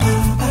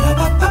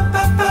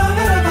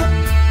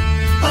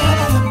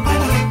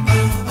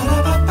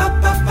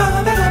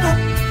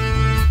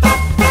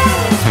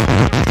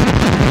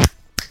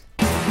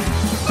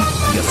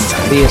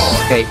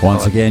Escape Pod.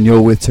 Once again,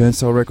 you're with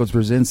Turnstile Records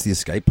presents The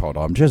Escape Pod.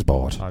 I'm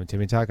Jezbot. I'm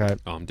Timmy Taco.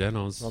 I'm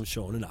Denos. I'm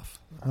Sean Enough.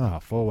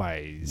 Four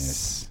ways.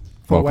 Yes.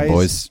 Four Welcome,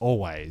 ways, boys.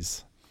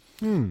 always.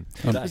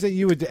 Is it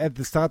you were at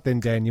the start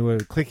then, Dan? You were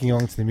clicking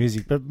on to the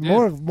music, but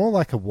more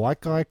like a white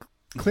guy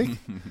click,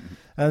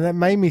 and that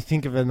made me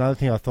think of another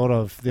thing I thought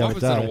of the other Why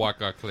was it day a white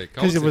guy click?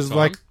 because it was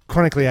like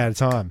chronically out of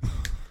time.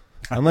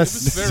 Unless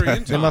It was very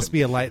in there time. must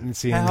be a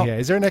latency in How- here.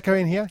 Is there an echo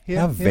in here?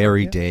 How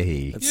very dare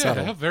he? It's Yeah,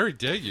 subtle. how very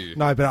dare you?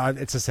 No, but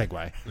it's a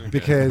segue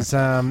because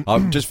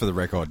Just for the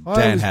record, I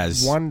Dan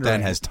was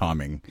wondering- has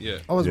timing. Yeah.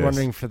 I was Yes.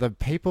 wondering for the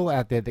people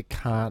out there that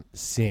can't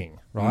sing,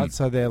 right?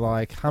 So they're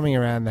like humming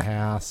around the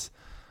house.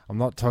 I'm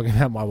not talking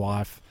about my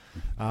wife,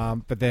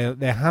 but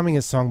they're humming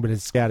a song, but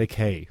it's out of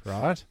key,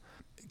 right?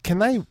 Can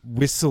they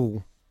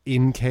whistle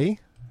in key?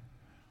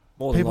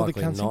 More than people that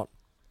likely can't sing? not.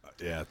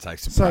 Yeah, it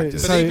takes some So-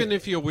 practice. But even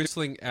if you're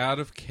whistling out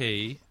of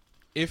key,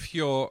 if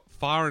you're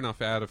far enough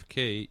out of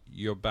key,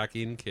 you're back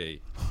in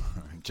key.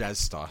 Jazz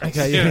style.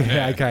 Okay,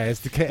 yeah, okay.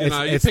 It's the key. You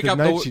know, you it's pick the up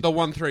notes the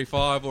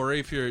 135, or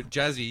if you're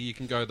jazzy, you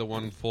can go the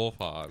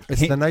 145. It's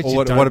the notes Or you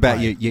what, don't what about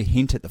play. you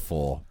hint at the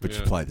 4, but you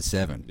Yeah. play the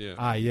 7?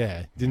 Yeah.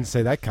 Yeah. Didn't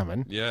see that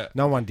coming. Yeah.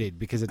 No one did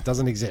because it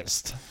doesn't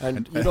exist.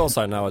 And you'd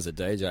also know as a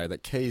DJ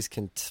that keys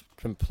can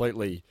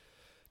completely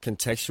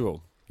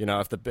contextual. You know,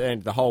 if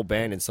the whole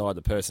band inside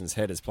the person's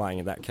head is playing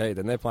in that key,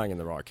 then they're playing in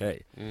the right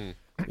key. You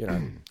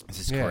know, This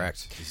is Yeah.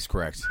 correct. This is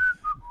correct.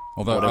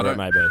 Although whatever I it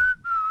may don't,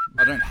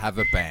 be. I don't have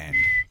a band.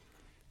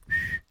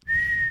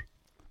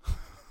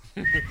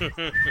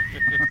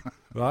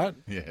 Right?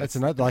 Yes. That's a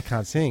note that I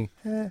can't sing.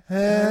 That's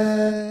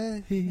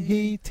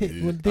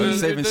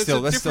There's even still-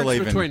 a that's still difference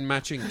even- between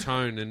matching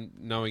tone and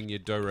knowing your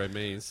do re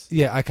mi's.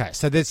 Yeah, okay.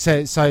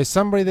 So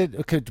somebody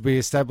that could be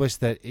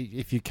established that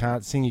if you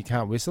can't sing, you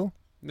can't whistle?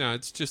 No,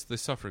 it's just they're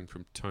suffering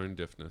from tone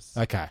deafness.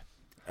 Okay.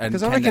 And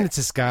Because I can reckon that- it's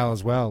a scale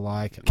as well.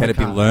 Like, Can it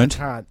be learnt?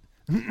 I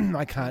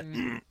can't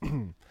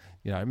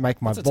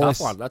make my That's a voice. tough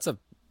one. That's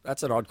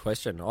an odd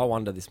question. I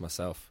wonder this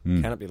myself.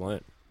 Can it be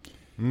learnt?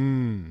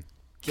 Can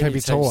Can it you be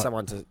teach taught?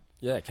 someone to?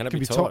 Yeah, can it Can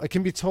be taught? It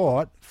can be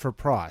taught for a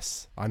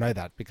price. I know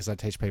that because I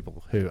teach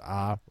people who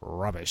are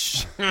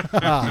rubbish, and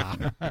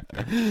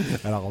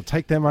I'll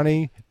take their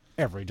money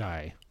every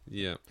day.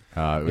 Yeah. you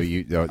I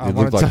looked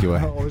wanted like to- you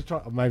I were. was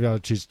maybe I'll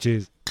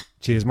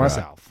cheers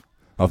myself.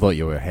 I thought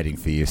you were heading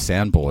for your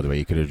soundboard where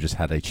you could have just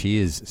had a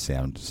Cheers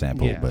sound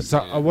sample, Yeah. but So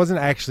I wasn't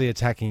actually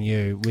attacking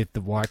you with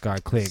the white guy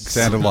clicks.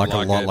 sounded like a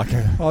Like lot it. like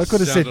a. I could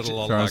have said Sounded a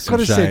lot throwing like some could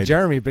have shade. said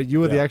Jeremy, but you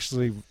were Yeah.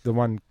 actually the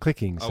one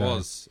clicking. I So.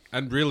 was.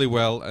 And really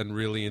well and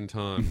really in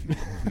time.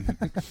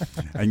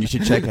 And you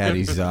should check out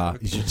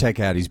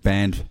his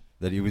band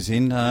that he was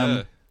in.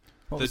 Yeah.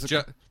 What The,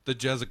 was, the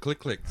Jazza Click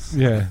Clicks.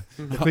 Yeah,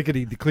 the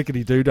clickety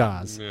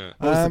doodahs. Yeah.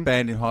 what was the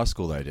band in high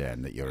school though,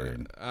 Dan, that you were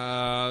in?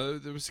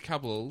 There was a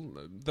couple.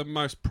 The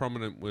most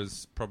prominent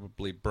was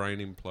probably Brain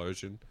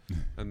Implosion,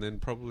 and then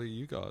probably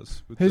you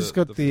guys. With Who's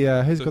got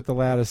the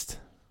loudest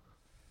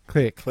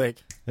click? Click.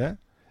 Yeah.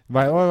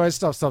 Wait,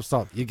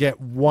 stop. You get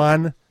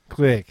one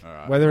click,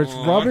 right. whether it's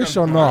rubbish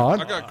or I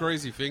not. got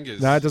greasy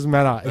fingers. No, it doesn't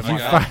matter. If you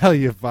Okay. fail,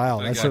 you fail.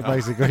 That's Okay. what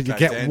makes it good. You Okay,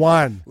 get Dan.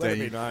 one. Let it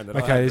you- be known that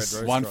Okay, I have this- Red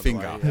Rooster one on the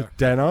finger. way, yeah.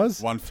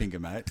 Danos. One finger,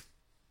 mate.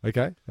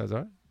 Okay, that's all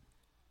right.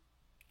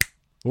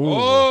 Ooh.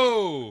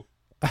 Oh!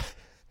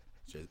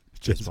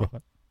 Just one.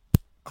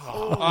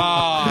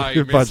 Ah,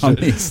 you Good missed bunch.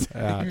 it. Missed.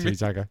 Jimmy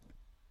Tucker.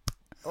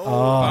 Oh,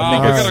 Ah,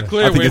 no. we got a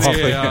clear I think win it's here.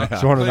 clear.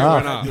 Sean Clear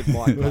enough. winner. Good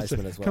mic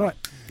placement as well.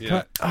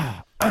 Can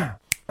Yeah.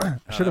 I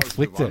should have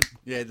flicked it.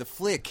 Yeah, the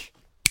flick.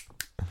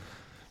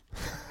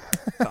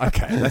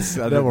 Okay, that's.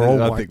 They were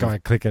all I white think guy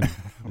clicking.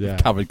 Yeah.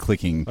 we've covered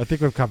clicking. I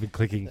think we've covered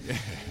clicking.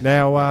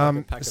 Now,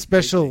 pack of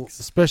special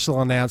picnics.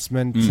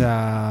 announcement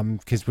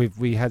because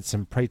we had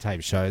some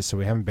pre-tape shows, so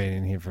we haven't been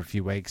in here for a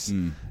few weeks,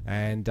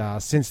 and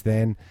since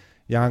then,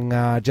 young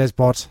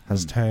Jezbot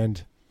has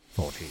turned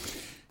 40.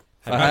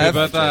 Happy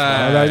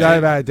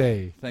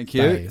birthday. Thank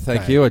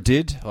you. I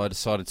did. I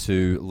decided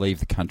to leave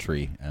the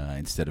country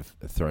instead of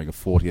throwing a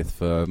 40th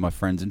for my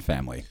friends and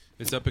family.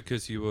 Is that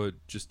because you were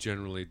just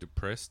generally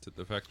depressed at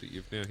the fact that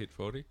you've now hit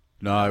 40?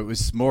 No, it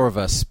was more of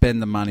a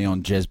spend the money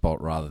on Jezbot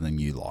rather than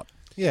you lot.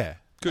 Yeah,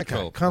 Good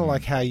call. Kind of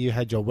like how you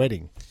had your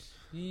wedding.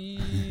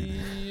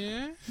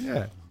 Yeah.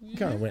 Yeah, you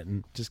kind of went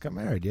and just got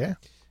married. Yeah,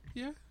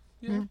 Yeah.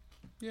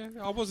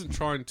 I wasn't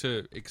trying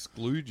to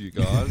exclude you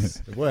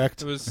guys. it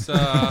worked. It was.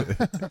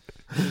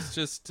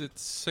 It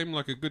seemed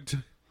like a good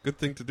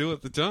thing to do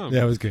at the time.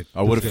 Yeah, it was good.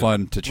 I would have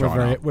flown to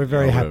China. We're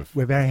very I happy. would've.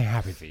 We're very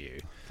happy for you.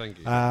 Thank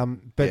you.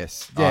 But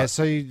Yes. yeah.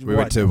 So you, We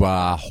went to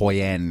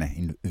Hoi An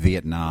in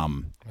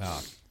Vietnam.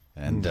 Oh.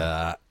 And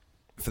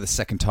for the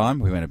second time,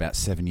 we went about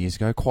 7 years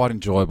ago. Quite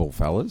enjoyable,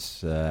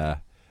 fellas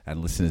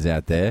and listeners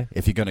out there.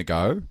 If you're going to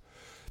go,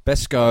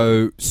 best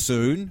go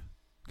soon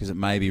because it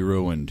may be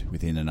ruined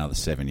within another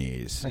 7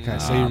 years. Okay,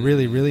 so you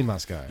really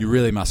must go. You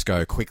really must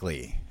go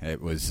quickly.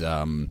 It was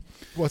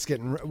What's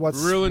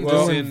Ruined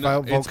well, as in it's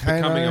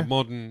volcano? becoming a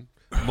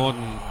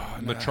modern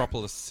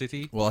metropolis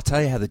city. well. I'll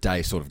tell you how the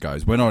day sort of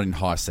goes. We're not in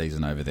high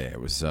season over there.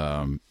 It was,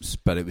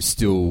 but it was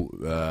still.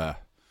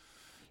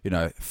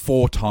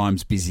 4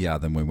 times busier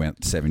than we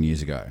went 7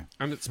 years ago.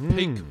 And it's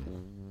peak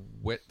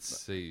wet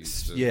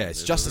season. Yeah,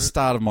 it's just the isn't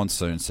start of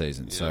monsoon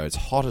season, so Yeah. it's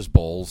hot as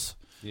balls.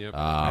 it? Yep.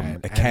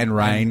 It can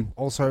rain. and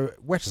also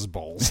wet as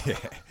balls.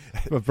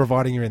 But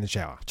providing you're in the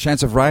shower.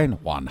 Chance of rain,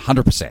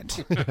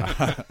 100%.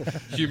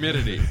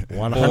 Humidity,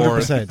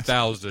 100%.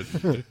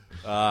 4,000.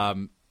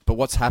 But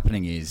what's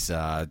happening is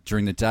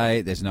during the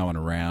day, there's no one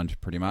around,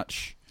 pretty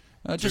much.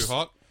 Too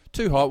hot?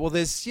 Too hot. Well,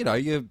 there's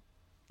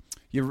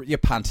your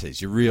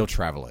punters, your real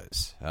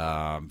travellers.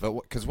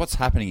 Because what's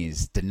happening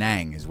is Da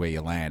Nang is where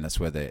you land. That's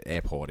where the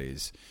airport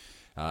is.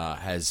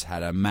 Has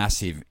had a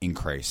massive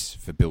increase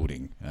for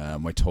building.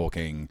 We're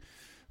talking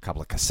a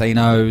couple of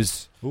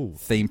casinos, Ooh.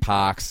 theme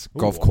parks,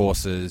 golf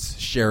courses,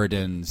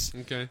 Sheridans.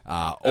 Okay.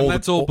 And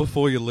That's all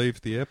before you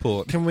leave the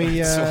airport. Can we?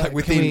 It's like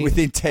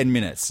within 10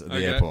 minutes of the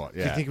Okay. airport. Do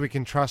you Yeah. think we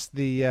can trust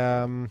the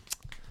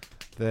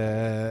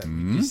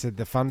you said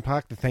the fun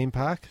park, the theme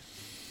park?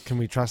 Can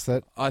we trust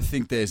that? I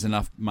think there's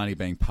enough money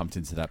being pumped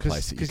into that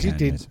place that Because you you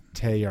can. did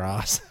tear your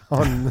ass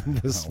on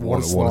this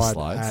Water water slide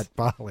slides. at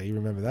Bali.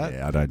 Remember that?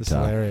 Yeah, I don't. It's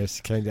hilarious.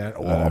 You came down.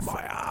 Oh,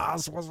 my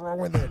ass! What's wrong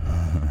with it?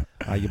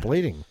 Are you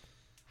bleeding?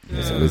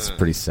 It was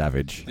pretty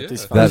savage. Yeah. It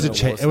was, That's a a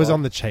cheek. It was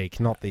on the cheek,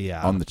 not the.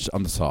 On the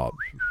top.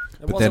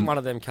 It But wasn't then- one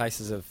of them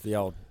cases of the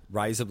old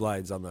razor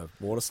blades on the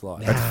water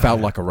slide. It felt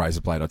like a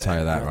razor blade. I'll tell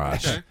you that,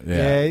 Raj. Okay.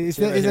 yeah. Is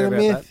Did you it a ever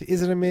hear myth? about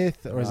Is it a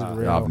myth or is it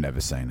real? I've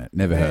never seen it.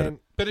 Never heard it. Man,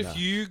 But if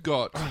you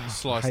got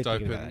sliced hate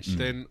thinking open, about that.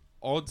 then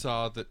odds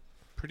are that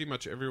pretty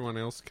much everyone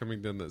else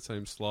coming down that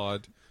same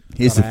slide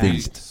Here's the Got thing.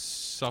 is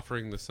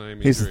suffering the same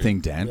injury. Here's the thing,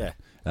 Dan. Yeah.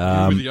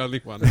 You were the only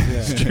one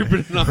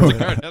stupid enough to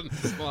go down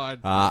the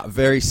slide.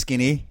 Very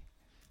skinny.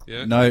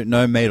 Yeah.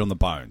 No meat on the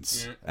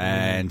bones. Yeah.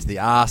 And the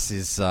arse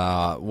is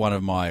one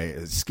of my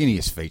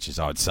skinniest features,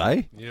 I would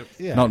say. Yep.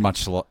 yeah. Not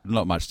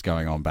much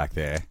going on back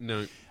there.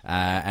 No.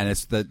 And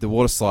it's the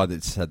water slide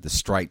that's had the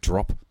straight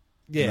drop.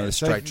 Yeah, You know, the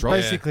so straight drop.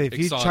 basically, Yeah, if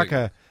you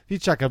exciting.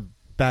 chuck a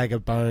bag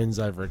of bones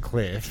over a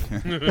cliff,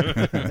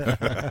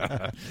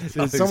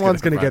 Someone's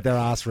someone's going to gonna get their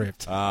ass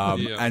ripped. Yeah.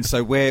 And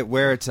so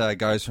where it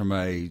goes from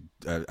a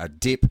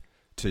dip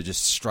to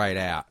just straight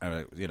out,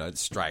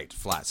 straight,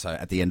 flat, so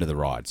at the end of the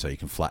ride, so you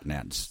can flatten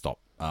out and stop.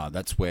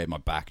 That's where my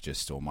back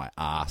or my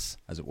ass,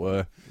 as it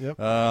were, Yep.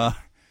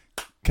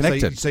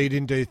 connected. So you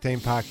didn't do theme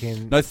park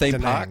in No theme Da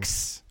Nang?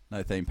 parks.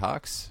 No theme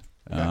parks.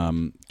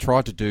 Okay.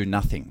 Tried to do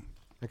nothing,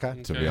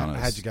 Okay. to be Okay.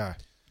 honest. How'd you go?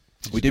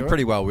 We you did do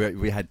pretty well.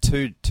 We had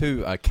two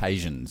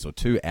occasions, or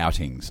 2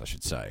 outings, I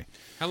should say.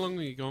 How long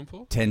were you gone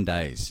for? 10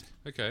 days.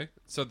 Okay.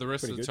 So the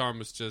rest Pretty of the good. time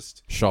was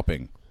just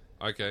Shopping.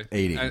 okay.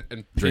 Eating,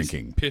 and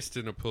drinking. pissed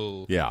in a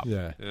pool. Yeah.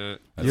 Yeah.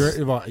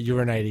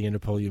 Urinating in a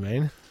pool, you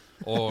mean?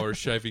 Or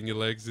shaving your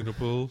legs in a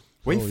pool.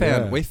 We Oh,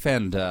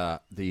 found yeah.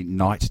 the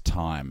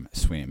nighttime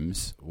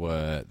swims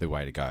were the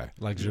way to go.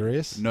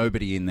 Luxurious?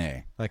 Nobody in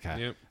there. Okay.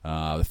 Yep.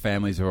 The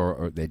families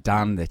they're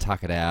done. They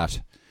tuck it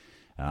out.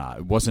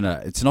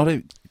 It's not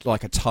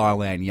like a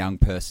Thailand young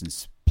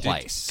person's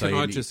place. Can So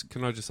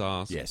I just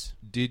ask? Yes.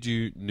 Did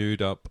you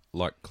nude up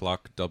like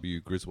Clark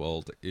W.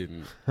 Griswold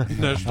in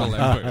National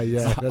Lampoon?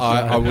 Yeah, that's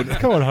I right. would-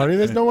 Come on, honey.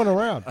 There's no one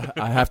around.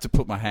 I have to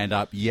put my hand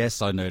up.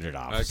 Yes, I nerded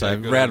up. Okay, So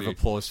good round on of you.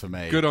 applause for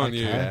me. Good on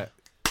you. Yeah.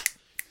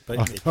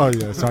 Oh,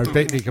 yeah. Sorry.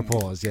 Beat me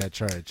applause. Yeah,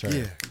 true.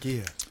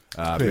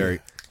 Yeah. Very.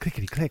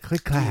 Clickety click,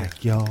 click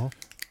clack, y'all.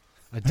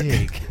 I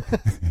dig.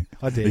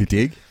 I dig. You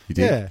dig? You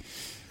dig? Yeah.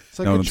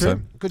 So Know good what I'm trip.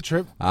 saying? Good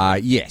trip.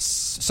 Yes.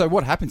 So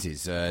what happens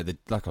is,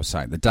 like I was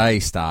saying, the day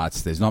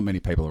starts. There's not many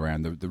people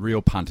around. The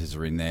real punters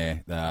are in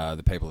there.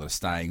 The people that are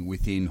staying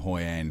within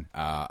Hoi An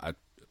are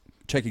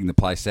checking the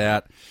place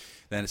out.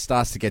 Then it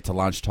starts to get to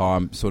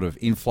lunchtime, sort of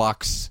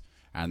influx,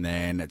 and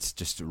then it's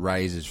just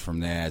raises from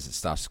there as it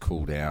starts to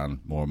cool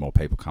down. More and more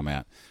people come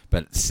out.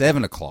 But at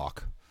 7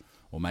 o'clock,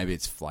 or maybe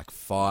it's like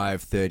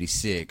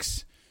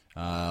 5:36,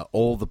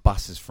 all the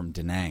buses from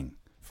Da Nang,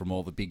 from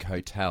all the big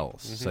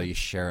hotels. Mm-hmm. So your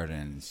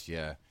Sheridans,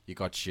 you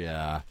got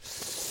your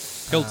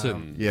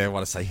Hilton. I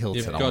want to say Hilton.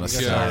 You've I got want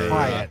to your- say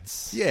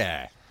Hyatts.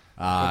 yeah.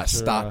 Got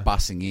your, Start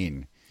bussing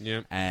in,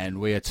 Yep. and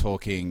we are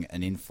talking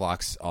an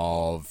influx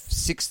of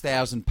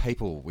 6,000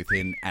 people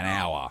within an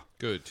hour,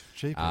 Good.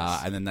 Jeepers.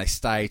 and then they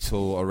stay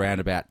till around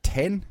about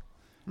 10.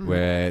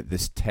 Where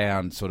this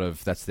town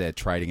that's their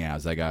trading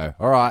hours. They go,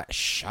 all right,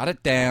 shut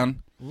it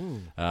down.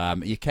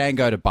 You can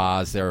go to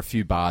bars. There are a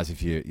few bars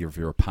if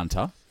you're a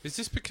punter. Is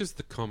this because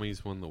the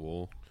commies won the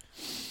war?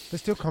 They're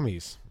still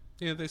commies.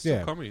 Yeah, they're still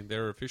Yeah. commie.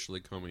 They're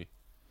officially commie.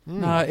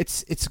 No,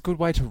 it's a good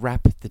way to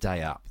wrap the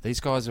day up.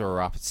 These guys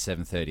are up at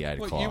 7:30, 8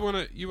 What,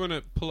 o'clock. you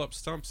wanna pull up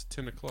stumps at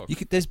 10 o'clock?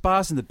 There's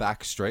bars in the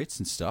back streets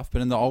and stuff,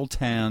 but in the old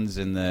towns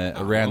and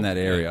around that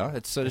area,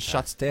 it sort of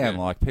shuts down. Yeah.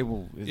 Like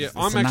people, Yeah, it's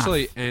I'm enough.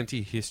 actually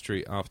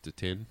anti-history after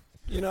 10.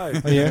 You know,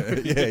 Oh, yeah.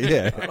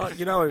 yeah.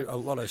 you know, a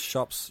lot of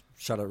shops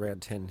shut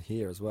around 10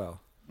 here as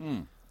well.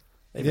 Even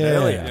Yeah.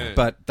 earlier. Yeah.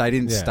 But they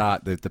didn't Yeah.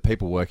 start. The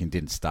people working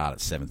didn't start at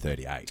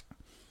 7:38,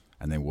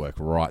 and then work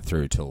right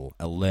through till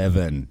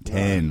 11,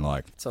 10,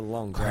 like It's a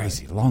long day.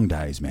 crazy long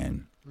days,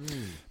 man.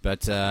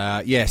 But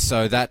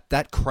so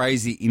that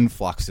crazy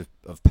influx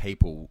of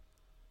people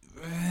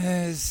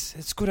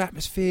it's good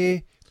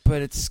atmosphere,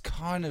 but it's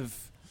kind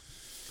of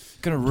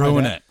going to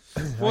ruin it.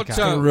 What, It's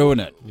going to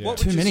ruin it. What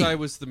Too would you many. say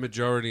was the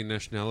majority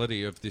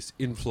nationality of this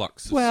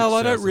influx? Of Well,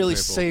 I don't 6,000 really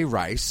people? see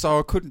race, so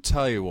I couldn't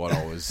tell you what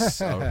I was.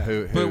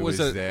 Who But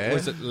was it there?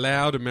 was it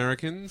loud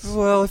Americans?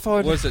 Well, if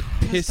I Was it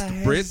pissed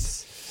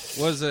Brits?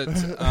 Was it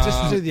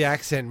Just do the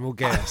accent, and we'll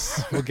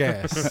guess. We'll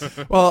guess.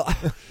 well,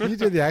 You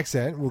do the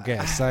accent, we'll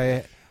guess.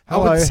 Say, I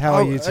would hello, s- how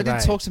I, are you I today?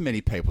 didn't talk to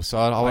many people, so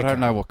I Okay. don't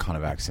know what kind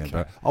of accent.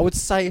 But I would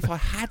say, if I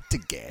had to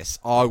guess,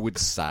 I would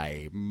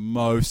say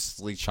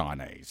mostly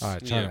Chinese. All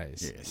right,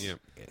 Chinese. Yes. Yeah.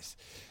 Yes.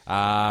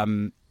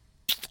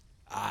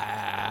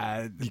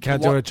 You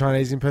can't do a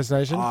Chinese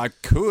impersonation? I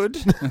could.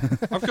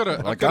 I've got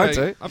a, I I've go got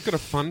to. a, I've got a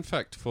fun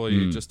fact for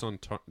you just on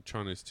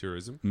Chinese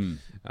tourism.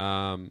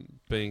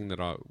 Being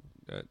that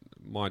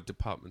my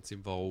department's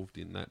involved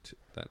in that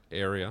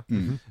area.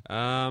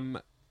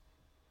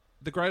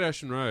 The Great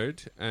Ocean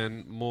Road,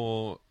 and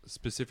more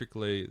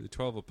specifically the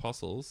 12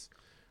 Apostles,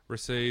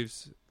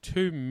 receives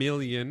 2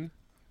 million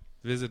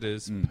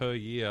visitors per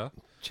year,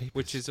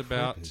 which is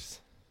about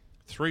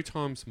 3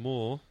 times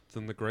more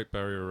than the Great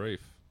Barrier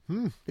Reef.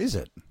 Is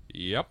it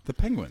Yep. the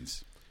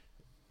penguins?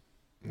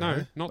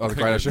 No, not Oh, the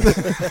the Great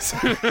penguins.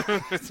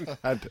 Ocean.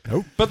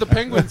 But the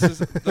penguins is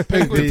The 12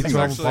 actually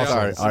up,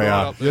 Apostles. Sorry,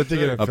 up there You're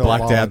thinking too. of I Phil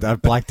blacked out. Lyon. I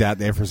blacked out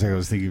there for a second. I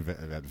was thinking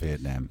about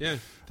Vietnam. Yeah,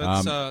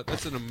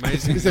 that's an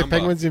amazing Is there number.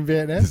 penguins in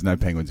Vietnam? There's no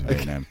penguins in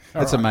Vietnam.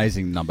 That's an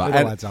amazing number. It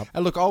all adds up.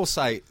 And look, I'll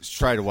say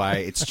straight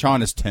away, it's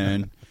China's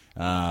turn.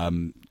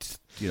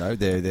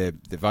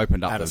 They've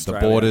opened up At the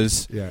Australia.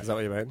 borders. Yeah. Is that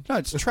what you mean? No,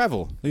 it's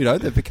travel.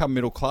 They've become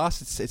middle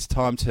class. It's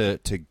time to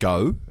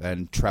go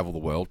and travel the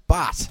world.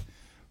 But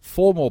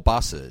 4 more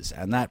buses,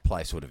 and that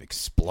place would have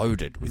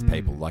exploded with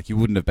people. Like, you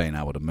wouldn't have been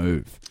able to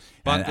move.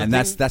 But And the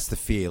that's thing- that's the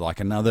fear. Like,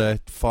 another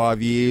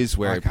 5 years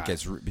where Okay.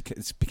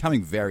 it's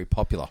becoming very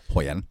popular.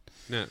 Hoi An.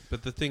 No,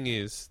 but the thing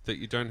is that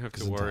you don't have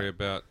to worry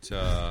about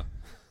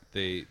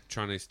the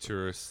Chinese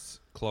tourists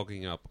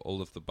clogging up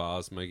all of the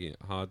bars, making it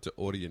hard to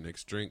order your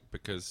next drink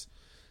because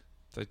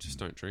they just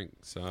don't drink.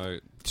 So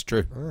It's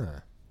true.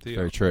 the,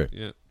 Very true.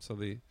 Yeah.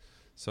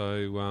 So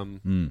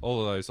all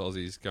of those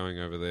Aussies going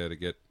over there to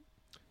get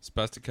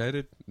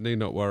spasticated, need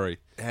not worry.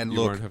 And You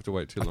look, won't have to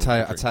wait too I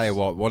long. tell you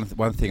what.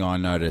 One thing I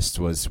noticed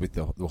was with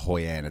the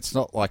Hoi An. It's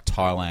not like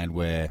Thailand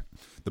where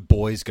the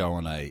boys go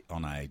on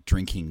a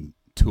drinking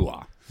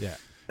tour. Yeah.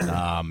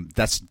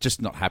 That's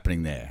just not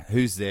happening there.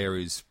 Who's there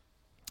is,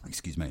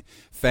 excuse me,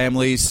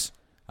 families,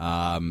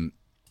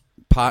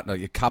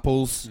 your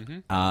couples,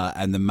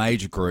 and the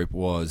major group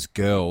was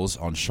girls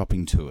on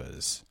shopping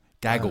tours.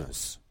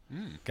 Gaggles.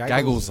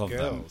 Gaggles of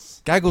them.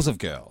 Gaggles of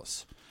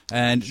girls.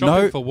 And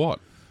Shopping no, for what?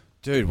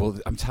 dude, well,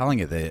 I'm telling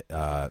you that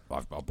I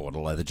bought a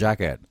leather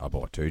jacket. I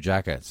bought 2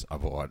 jackets. I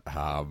bought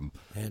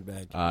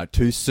Handbag.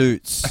 2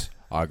 suits.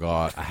 I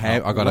got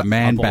a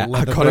man I bag. bought I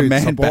leather got a boots,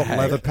 man I bought bag.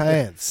 leather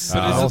pants.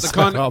 But is it the Also,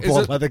 kind of- I is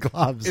bought it- leather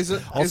gloves. is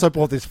it- also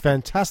bought this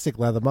fantastic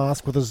leather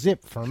mask with a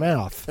zip for a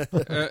mouth.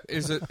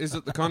 Is it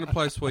the kind of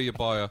place where you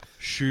buy a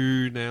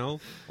shoe now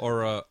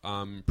or a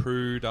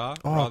Pruda?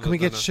 Oh, can we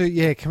get shoe?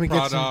 Yeah, can we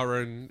get some?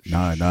 Prada and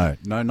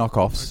No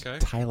knockoffs. Okay.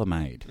 Tailor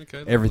made. Okay,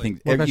 lovely.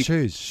 Everything. What about you-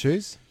 shoes?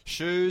 Shoes?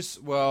 Shoes.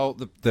 Well,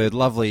 the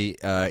lovely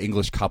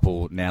English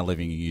couple now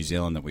living in New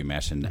Zealand that we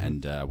met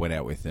and went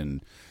out with,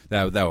 and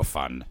they were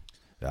fun.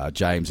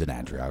 James and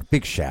Andrea,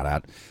 big shout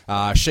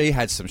out. She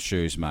had some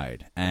shoes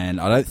made,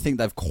 and I don't think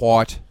they've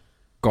quite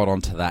got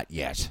onto that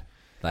yet.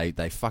 They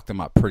fucked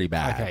them up pretty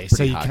bad. Okay, pretty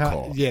so you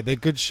hardcore. can't. Yeah, they're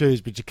good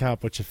shoes, but you can't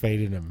put your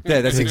feet in them.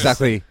 Yeah, that's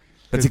exactly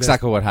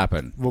Because what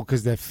happened. Well,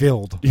 because they're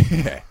filled.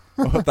 Yeah,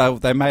 well,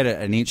 they made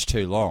it an inch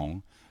too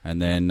long,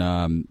 and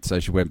then so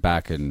she went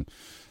back and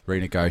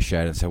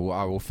renegotiated and said, "Well,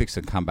 I will fix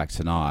and come back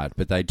tonight."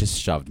 But they just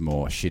shoved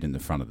more shit in the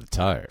front of the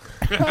toe.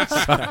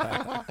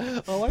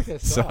 I like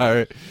that.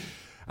 So,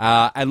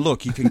 and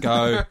look, you can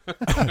go.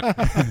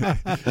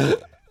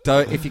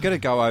 If you're going to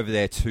go over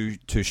there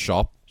to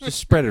shop, just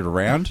spread it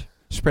around.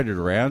 Spread it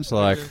around. So,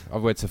 like,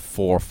 I've went to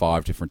 4 or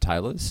 5 different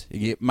tailors.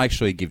 Make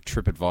sure you give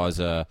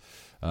TripAdvisor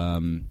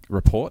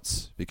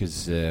reports,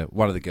 because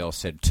one of the girls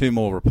said 2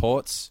 more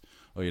reports,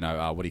 or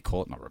what do you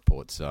call it? Not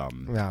reports.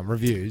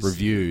 Reviews.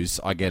 Reviews.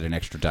 I get an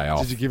extra day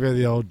off. Did you give her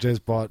the old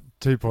Jezbot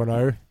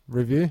 2.0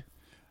 review?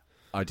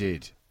 I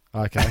did.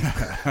 Okay.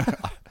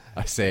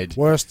 I said.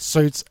 Worst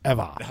suits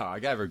ever. No, I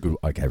gave her a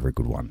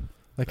good one.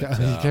 Okay, But,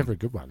 you gave her a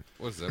good one.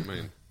 what does that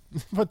mean?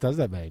 What does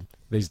that mean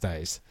these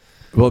days?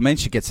 Well, it means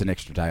she gets an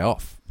extra day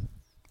off.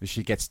 If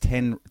she gets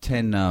 10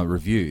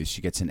 reviews,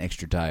 she gets an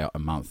extra day a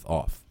month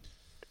off.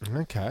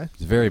 Okay.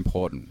 It's very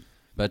important.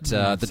 But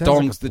the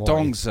sounds like a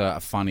dongs are a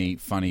funny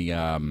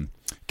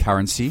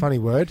currency. Funny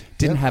word.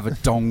 Didn't Yep. have a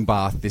dong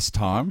bath this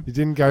time. You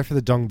didn't go for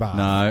the dong bar.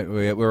 No,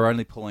 we're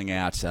only pulling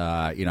out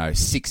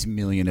 6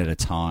 million at a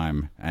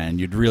time, and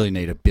you'd really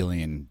need 1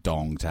 billion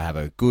dong to have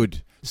a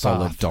good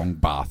solid Bath. dong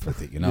bath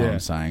with it. You know what Yeah. I'm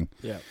saying?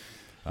 Yeah,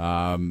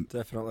 Um,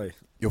 definitely.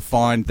 you'll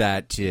find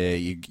that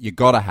you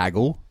got to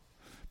haggle,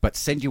 but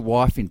send your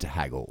wife in to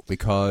haggle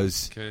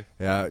because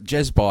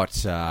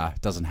Jezbot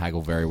doesn't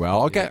haggle very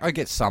well. I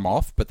get some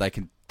off, but they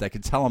can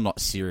tell I'm not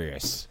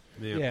serious.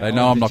 Yeah. They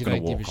know I'm not that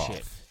going you to don't give walk a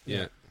shit. off.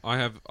 Yeah. I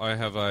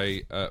have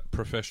a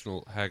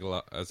professional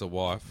haggler as a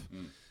wife.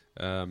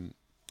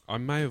 I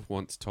may have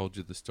once told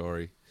you the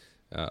story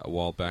a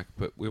while back,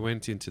 but we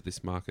went into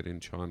this market in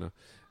China,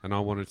 and I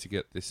wanted to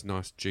get this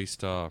nice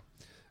G-Star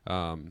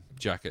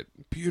jacket,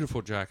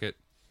 beautiful jacket,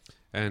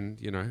 and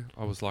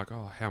I was like,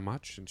 "Oh, how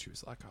much?" And she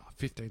was like, "Oh,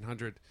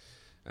 1,500,"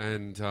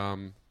 and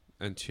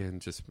Chen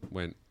just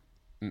went,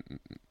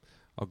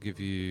 "I'll give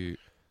you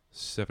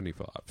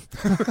 75."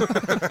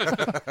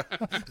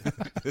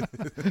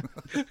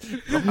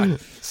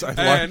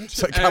 Right.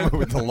 So come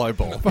with the low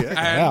ball.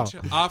 Yeah.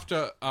 And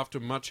after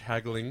much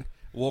haggling,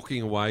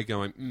 walking away,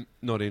 going,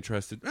 not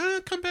interested.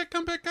 Come back.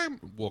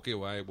 Walking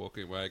away.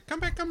 Come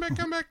back.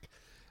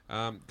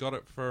 Got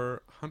it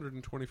for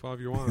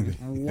 125 yuan.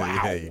 Wow.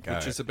 There you go.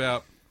 Which is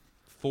about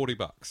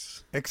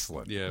 $40.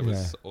 Excellent. Yeah, it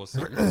was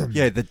awesome.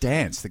 Yeah, the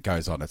dance that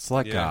goes on. It's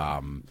like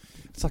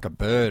it's like a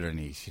bird, and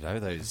he's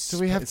those. Do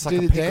we have it's to like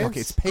do a the peacock. dance?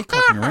 It's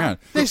peacocking around.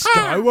 This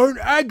guy won't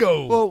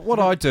haggle. Well, what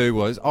I do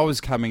was I was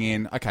coming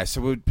in. Okay,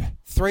 so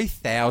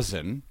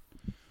 3,000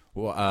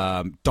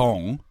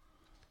 dong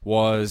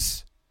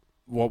was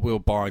what we were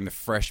buying the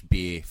fresh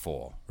beer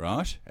for,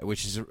 right?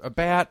 Which is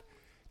about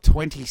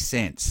 20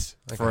 cents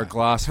for a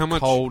glass How of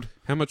much? cold.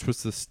 How much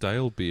was the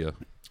stale beer?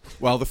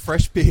 Well, the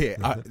fresh beer,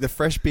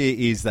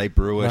 is they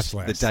brew it Much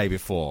less. the day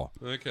before.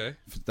 Okay.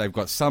 They've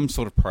got some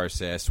sort of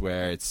process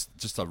where it's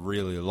just a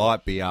really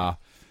light beer.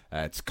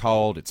 It's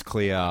cold. It's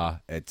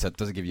clear. It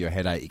doesn't give you a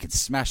headache. You can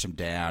smash them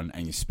down,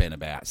 and you spend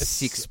about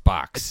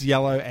 $6. It's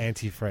yellow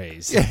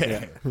antifreeze.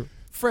 Yeah,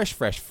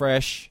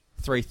 fresh.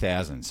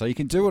 3,000. So you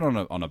can do it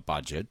on a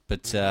budget.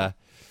 But where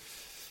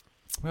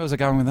was I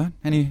going with that?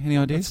 Any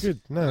ideas? It's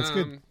good. No, it's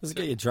good. Does it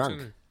get you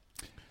drunk?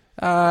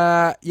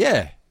 Yeah.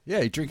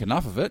 You drink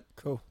enough of it.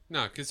 Cool.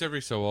 No, because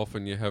every so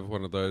often you have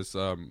one of those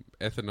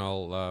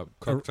ethanol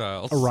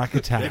cocktails. A rack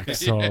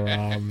attacks or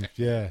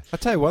yeah. I'll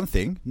tell you one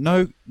thing.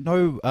 No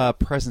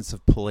presence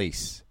of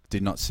police.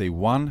 Did not see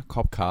one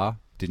cop car.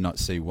 Did not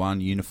see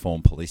one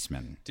uniformed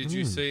policeman. Did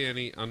you see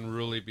any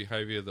unruly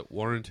behaviour that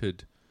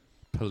warranted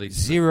police?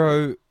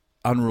 Zero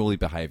unruly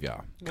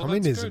behaviour. Well,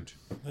 Communism.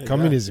 that's good.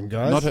 Communism,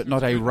 guys.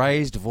 Not a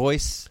raised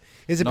voice.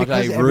 Is it not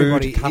because a rude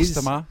everybody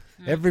customer.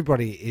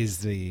 Everybody is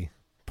the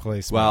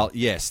policeman. Well,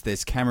 yes,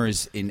 there's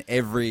cameras in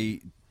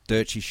every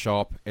dirty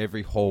shop,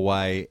 every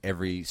hallway,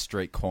 every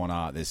street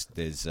corner.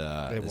 There's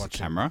a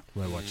camera.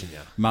 We're watching you.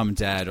 Mum and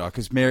Dad,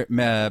 because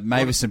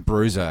Mavis and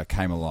Bruiser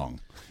came along,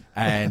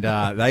 and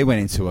they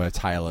went into a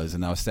tailor's,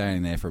 and they were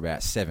standing there for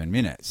about 7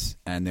 minutes,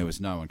 and there was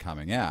no one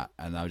coming out,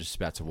 and they were just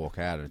about to walk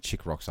out, and a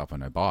chick rocks up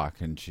on her bike,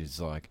 and she's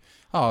like,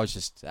 "Oh, I was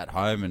just at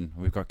home, and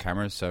we've got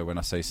cameras, so when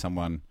I see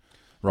someone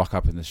rock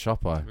up in the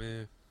shop, I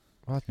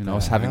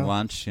was having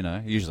lunch.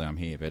 Usually I'm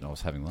here, but I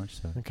was having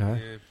lunch. So.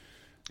 Okay.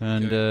 Yeah.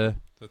 And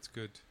That's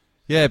good.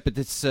 yeah, but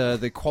it's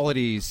the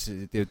qualities.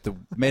 The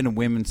men and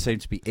women seem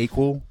to be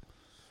equal.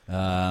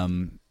 Not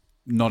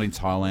in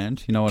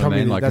Thailand. You know what I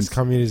mean? That's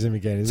communism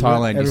again. Isn't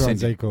Thailand, it? you Everyone's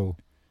send- equal.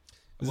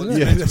 Well,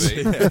 Isn't it's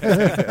it? meant to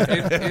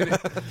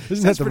be.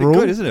 Isn't that the pretty rule?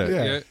 good, isn't it?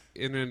 Yeah. Yeah,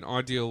 in an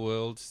ideal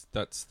world,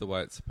 that's the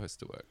way it's supposed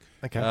to work.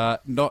 Okay.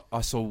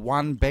 I saw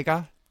one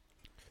beggar.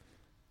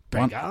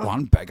 Beggar?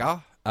 One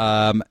beggar.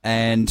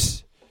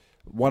 And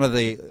one of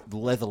the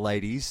leather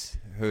ladies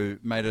who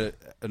made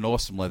an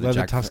awesome leather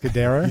jacket.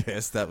 Tuscadero?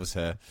 Yes, that was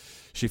her.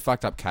 She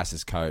fucked up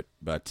Cass's coat,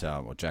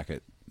 or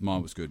jacket.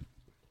 Mine was good.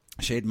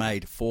 She had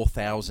made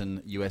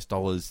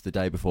 $4,000 the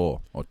day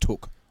before, or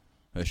took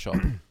her shop.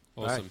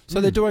 Awesome. So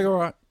they're doing all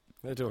right.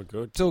 They're doing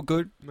good. It's all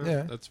good. No,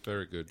 Yeah. That's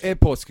very good.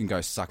 Airports can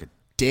go suck a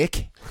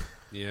dick,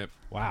 Yep.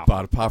 Wow.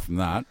 but apart from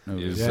that, it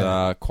was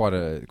Yeah. quite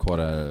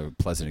a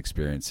pleasant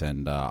experience,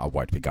 and I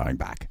won't be going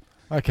back.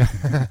 Okay.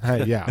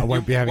 Yeah, I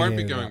won't be having Won't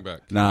any be of going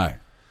that. back. No.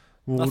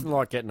 Well, Nothing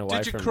like getting away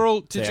Did you from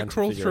crawl? Did you town to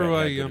crawl figure through out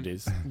how a? good it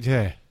is.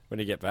 yeah. When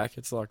you get back,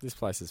 it's like this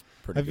place is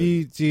pretty Have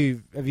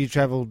good. have you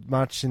travelled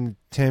much in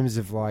terms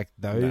of like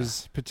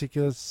those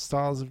particular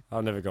styles of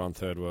I've never gone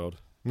third world.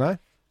 no?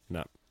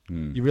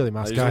 Mm. You really I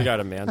must usually go. go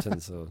to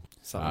mountains or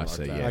something I like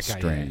see. that. Yeah, Okay,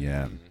 stream.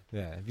 Yeah.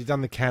 Yeah. Have you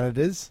done the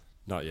Canadas?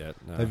 Not yet.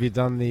 No. Have you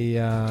done the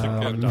I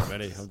haven't done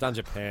many. I've done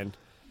Japan.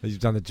 You've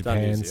done the Done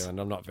New Japans? Zealand.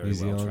 I'm not very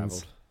New well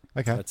Zealand's. travelled.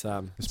 Okay. But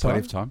There's plenty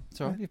of time.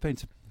 It's all right. You've been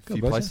to a God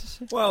few bless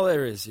places. well,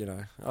 there is.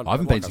 I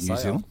haven't been to New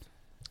Zealand.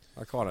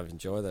 I kind of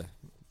enjoy the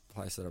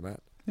place that I'm at.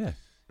 Yeah.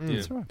 Mm.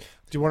 That's all right.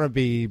 Do you want to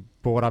be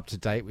brought up to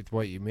date with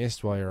what you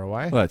missed while you're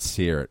away? Let's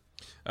hear it.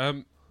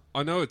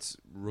 I know it's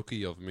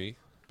rookie of me,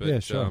 but Yeah,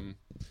 sure.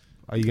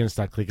 Are you going to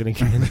start clicking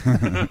again?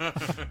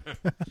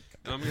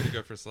 I'm going to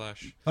go for a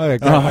slash. Okay,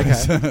 great.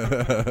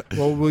 Okay.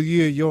 Well,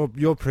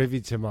 you're privy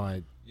to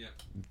my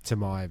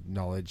Yeah.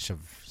 knowledge of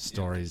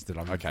stories that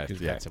I'm Okay,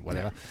 yeah,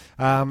 whatever.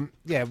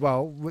 Yeah.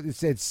 Well,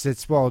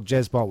 it's while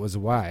Jezbot was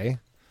away.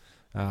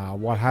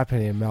 What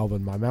happened in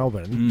Melbourne,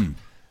 Mm.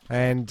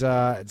 and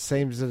it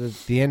seems that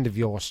at the end of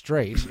your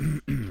street,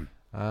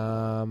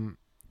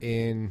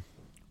 in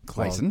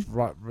Clayton.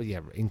 Well, right, yeah,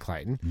 in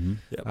Clayton. Mm-hmm.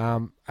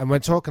 Yep. And we're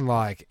talking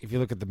like, if you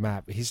look at the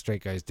map, his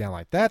street goes down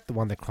like that. The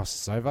one that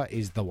crosses over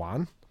is the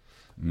one.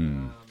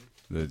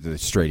 The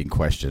street in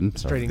question.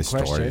 Street in this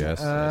question. Story,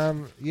 yes.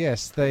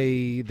 Yes,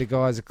 the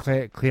guys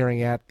are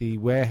clearing out the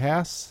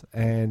warehouse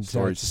and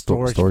Storage- it's a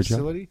storage storage yard.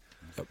 facility.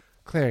 Yep.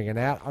 Clearing it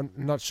out. I'm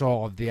not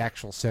sure of the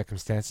actual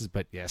circumstances,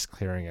 but yes,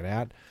 clearing it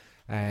out.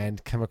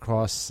 And come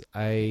across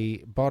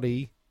a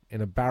body in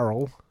a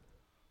barrel,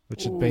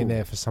 which had been Ooh.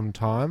 there for some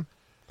time.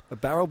 A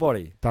barrel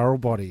body. Barrel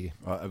body.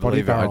 I Body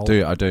believe it.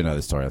 barrel. I do know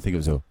the story. I think it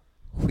was a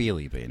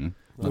wheelie bin.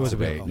 It was a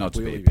wheelie Not to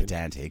be bin.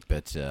 pedantic,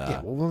 but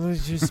Yeah, well,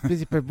 it's just,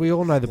 but we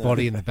all know the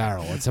body in the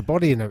barrel. It's a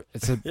body in a.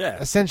 It's a Yeah.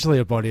 essentially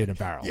a body in a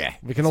barrel. Yeah,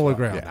 we can all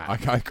agree on yeah,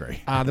 that. I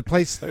agree. The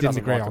police Who didn't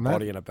doesn't agree like on a that.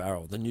 body in a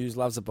barrel? The news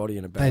loves a body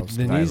in a They- barrel. the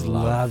They news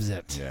love- loves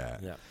it. Yeah.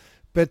 Yeah.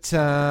 But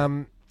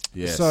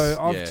Yes. so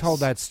I've yes. told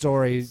that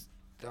story.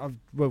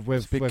 We've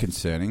It's a bit we've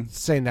concerning.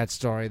 seen that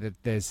story that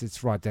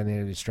it's right down the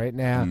end of the street.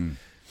 Now Mm.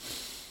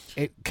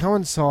 it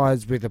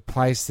coincides with a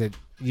place that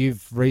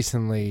you've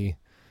recently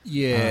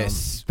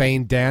Yes.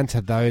 been down to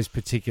those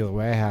particular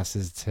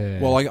warehouses to.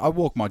 Well, I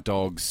walk my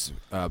dogs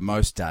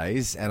most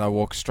days, and I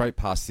walk straight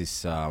past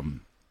this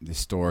this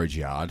storage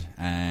yard.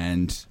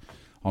 And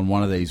on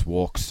one of these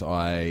walks,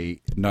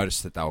 I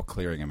noticed that they were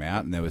clearing them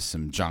out, and there was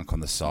some junk on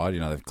the side. You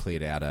know, they've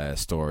cleared out a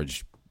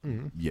storage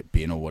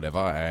bin or whatever,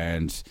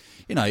 and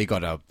you know, you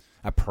got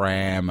a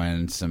pram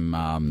and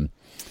some.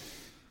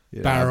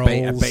 Barrels.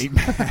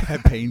 a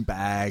bean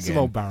bag, some and-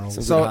 old barrels.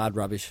 Some So- good hard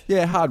rubbish.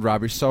 yeah, hard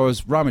rubbish. So I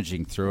was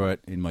rummaging through it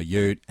in my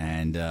ute,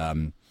 and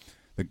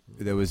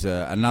there was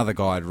another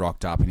guy had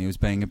rocked up, and he was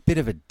being a bit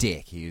of a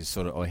dick. He was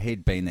or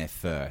he'd been there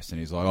first, and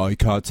he's like, "Oh, you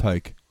can't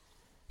take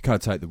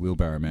the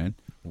wheelbarrow, man.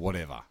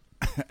 Whatever."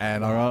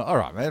 And I went, "All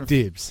right, man.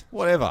 Dibs.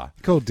 Whatever."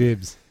 Called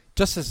dibs.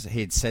 Just as he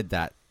had said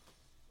that,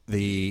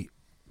 the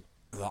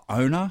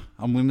owner,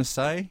 I'm going to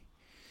say,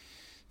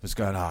 was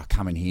going, "Oh,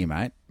 come in here,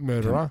 mate."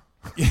 Murderer.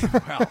 Yeah,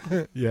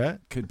 well, Yeah.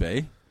 could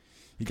be.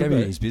 He Could gave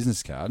me be. his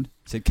business card.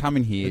 Said, "Come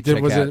in here, check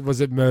Was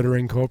out." it Murder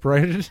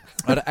Incorporated?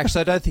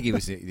 Actually, I don't think he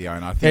was the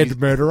owner. I think Head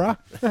murderer.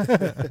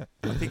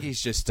 I think he's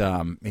just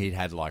he'd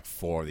had like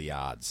 4 of the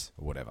yards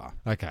or whatever,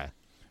 Okay.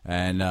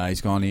 and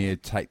he's gone here.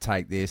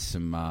 Take this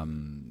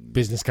some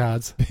Business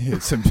cards.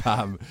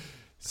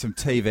 some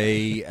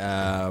TV.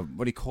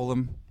 What do you call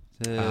them?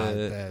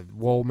 The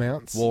wall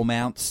mounts. Wall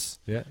mounts.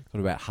 Yeah. Got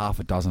about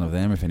half a dozen of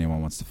them. If anyone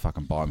wants to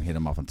fucking buy them, hit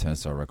them up on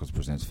Turnstile Records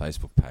Presents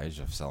Facebook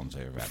page. I've sold them to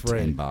you about Free.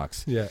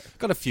 $10. Yeah.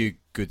 Got a few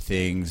good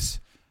things.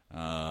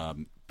 But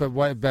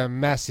a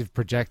massive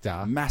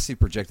projector. Massive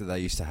projector they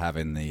used to have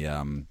in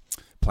the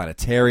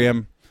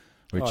planetarium,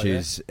 which Oh, yeah.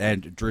 is,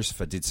 and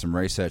Drusifer did some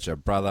research, her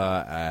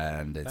brother,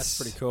 and it's That's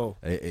pretty cool.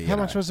 How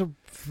much was it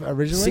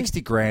originally?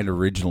 $60,000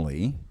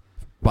 originally,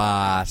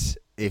 but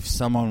if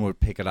someone would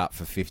pick it up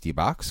for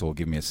 $50 or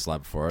give me a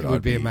slab for it, It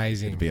would be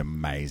amazing. It'd be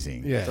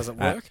amazing. Yeah. Does it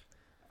work?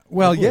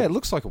 Well, yeah, it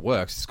looks like it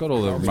works. It's got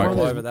all the I'm remote.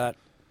 all over that.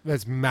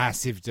 That's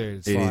massive, dude.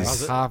 It's It like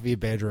is. half your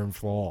bedroom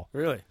floor.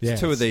 Really? Yeah.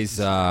 It's 2 of these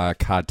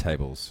card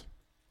tables.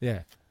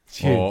 Yeah. It's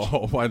huge.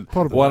 Or one,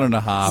 Portable.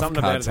 1.5 Something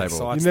about card it table.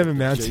 excites You never the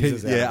mounted-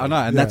 Jesus out Yeah, of I me. know,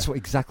 and Yeah. that's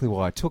exactly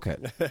why I took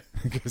it.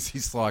 Because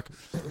he's like,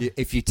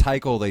 if you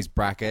take all these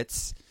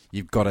brackets,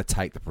 you've got to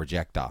take the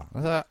projector.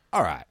 I thought,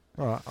 all right.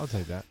 All right, I'll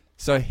take that.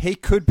 So he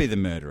could be the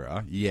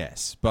murderer,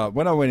 yes. But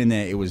when I went in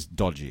there, it was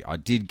dodgy. I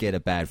did get a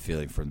bad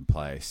feeling from the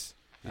place.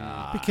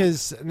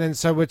 Because and then,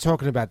 so we're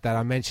talking about that.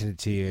 I mentioned it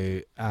to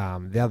you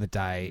the other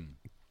day.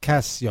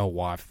 Cass, your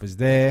wife, was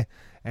there,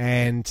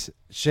 and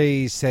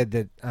she said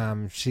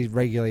that she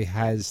regularly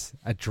has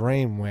a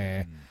dream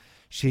where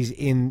she's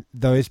in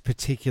those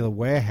particular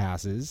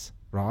warehouses,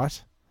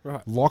 right?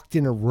 Right. Locked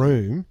in a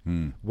room,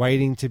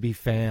 waiting to be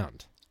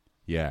found.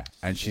 Yeah.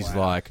 And she's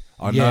like,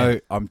 I Yeah. know,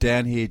 I'm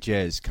down here,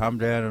 Jez. Come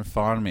down and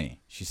find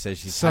me. She says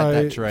she's had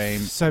that dream.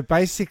 So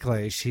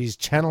basically, she's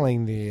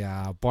channeling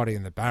the body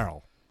in the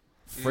barrel.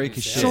 Freak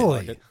as shit. Surely.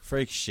 like it.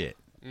 Freak as shit.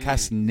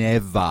 Cass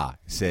never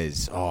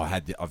says, "Oh,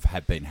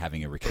 I've been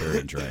having a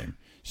recurring dream."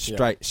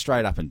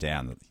 Straight up and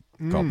down.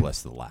 God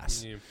bless the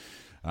lass. Yeah.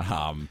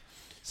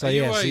 So are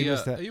yeah, you she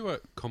was are that. you a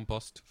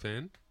compost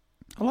fan?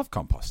 I love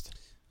compost.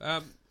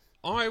 I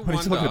What are you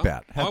wonder. talking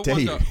about? How I dare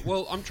wonder, you?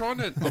 Well, I'm trying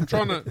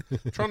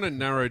to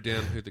narrow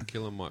down who the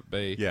killer might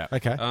be. Yeah.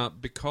 Okay.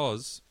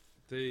 Because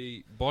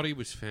the body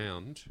was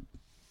found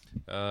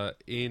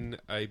in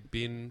a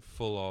bin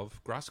full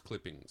of grass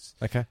clippings,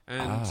 Okay.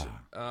 and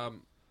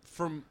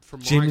from my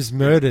Jim's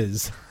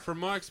murders. from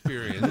my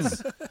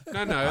experience,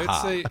 no,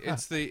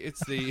 it's the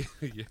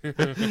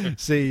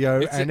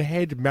CEO It's and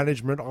head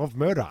management of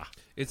murder.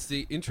 It's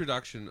the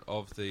introduction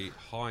of the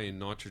high in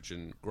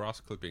nitrogen grass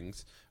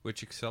clippings,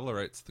 which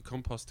accelerates the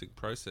composting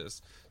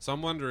process. So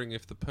I'm wondering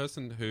if the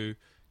person who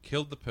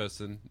killed the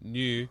person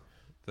knew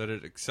that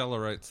it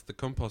accelerates the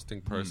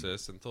composting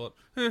process and thought,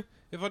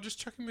 if I just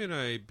chuck him in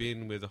a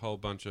bin with a whole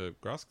bunch of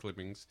grass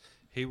clippings,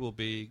 he will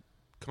be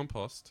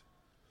compost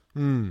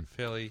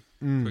fairly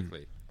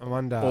quickly. I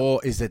wonder. Or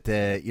is it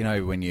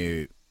when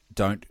you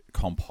don't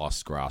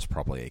compost grass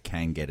properly, it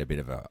can get a bit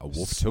of a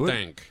wolf to it.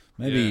 Stank.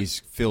 Maybe Yeah. he's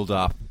filled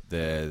up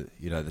the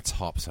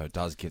top, so it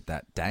does get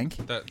that dank.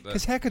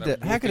 Because how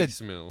could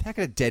smell?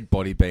 a dead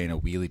body be in a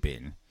wheelie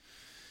bin,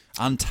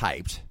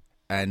 untaped,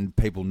 and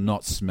people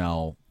not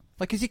smell?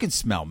 Like, because you can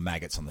smell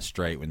maggots on the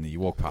street when you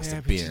walk past a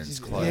but bin and it's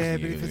closed. Yeah,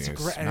 and but you if it's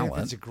smell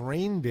a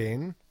green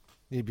bin,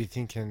 you'd be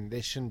thinking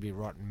there shouldn't be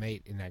rotten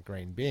meat in that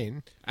green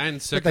bin. And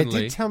But secondly,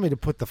 they did tell me to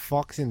put the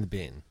fox in the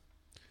bin.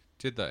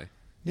 did they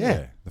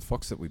Yeah. The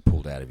fox that we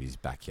pulled out of his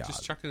backyard.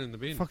 just chuck it in the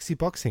bin? Foxy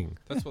boxing.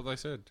 That's what they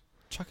said.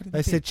 Chuck it in They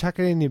the said, chuck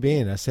it in your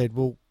bin. I said,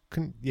 well,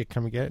 can you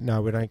come and get it?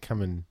 No, we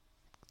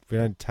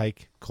don't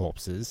take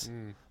corpses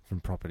Mm. from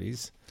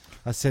properties.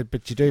 I said,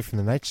 but you do from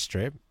the nature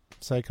strip,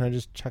 so can I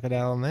just chuck it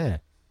out on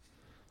there?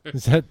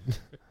 Is that...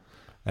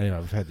 Anyway,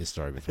 we've heard this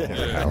story before.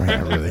 I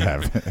really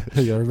have.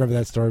 You remember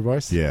that story,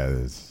 boys? Yeah,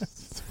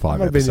 it's 5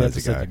 Might have been the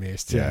episodes episode ago. you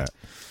missed, yeah.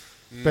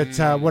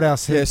 But what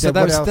else? Yeah, so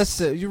what else?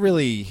 that's you're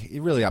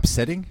really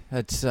upsetting.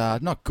 It's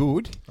not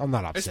good. I'm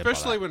not upset by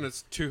Especially that. when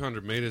it's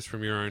 200 meters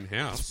from your own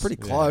house. It's pretty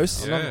Yeah,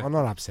 close. Yeah. I'm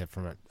not upset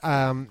from it.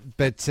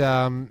 But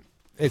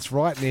it's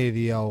right near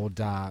the old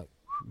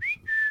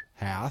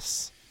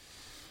house,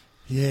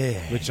 Yeah.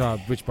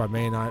 which by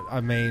mean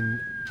I mean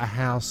a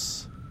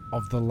house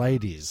of the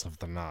ladies of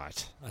the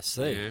night. I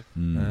see.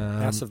 Yeah.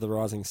 House of the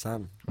Rising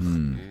Sun.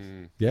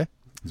 Mm. Yeah,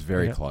 It's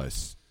very Yeah.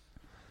 close.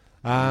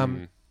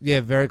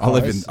 yeah, very I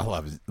close.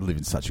 live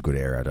in such a good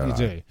area, don't You I?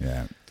 do.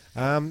 Yeah.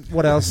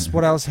 What else?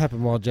 What else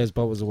happened while Jez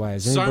Bolt was away?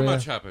 Has So anybody-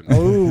 much happened.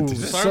 Oh,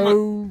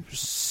 So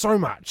so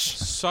much.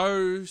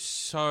 So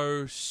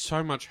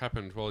much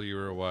happened while you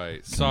were away.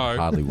 So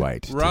Hardly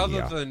wait. to rather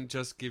hear. than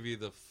just give you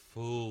the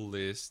full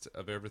list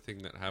of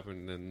everything that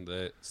happened and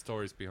the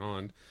stories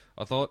behind,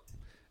 I thought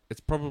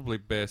it's probably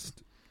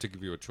best to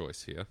give you a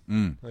choice here.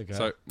 Okay.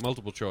 So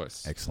multiple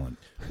choice. Excellent.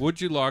 Would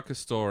you like a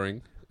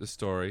story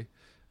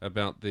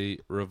about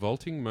the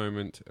revolting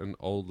moment an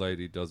old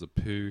lady does a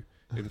poo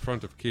in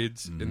front of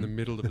kids in the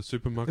middle of a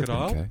supermarket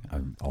aisle? Okay.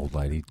 Old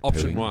lady.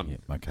 Option pooing. one.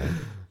 Yeah, okay.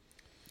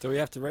 Do we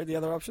have to read the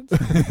other options?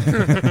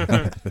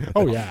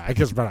 oh yeah, I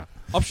guess better.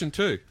 Option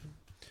 2,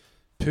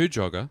 poo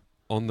jogger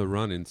on the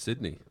run in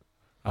Sydney.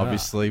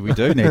 Obviously, we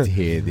do need to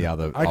hear the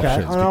other Okay,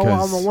 options I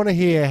because want to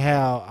hear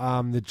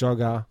how the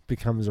jogger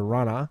becomes a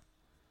runner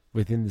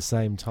within the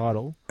same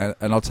title. and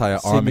I'll tell you,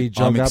 Sydney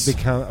I'm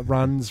jogger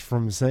runs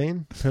from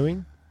scene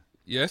pooing.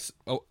 Yes.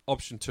 Oh,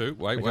 option 2.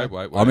 Wait.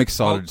 I'm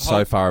excited so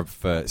Hold- far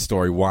for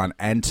story 1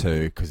 and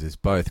 2 because it's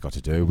both got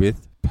to do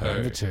with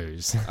poo. The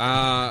twos.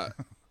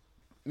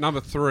 Number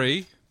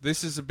 3.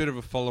 This is a bit of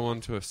a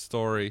follow-on to a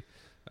story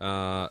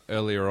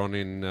earlier on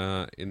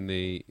in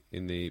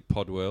the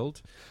pod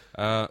world.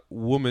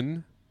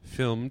 Woman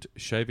filmed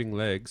shaving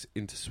legs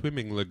into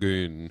swimming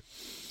lagoon.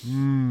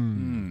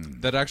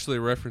 That actually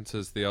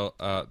references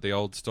the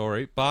old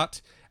story.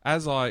 But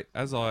as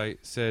I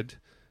said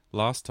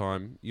last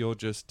time, you're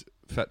just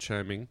fat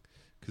shaming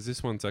because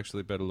this one's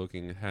actually better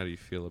looking. How do you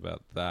feel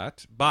about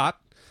that? But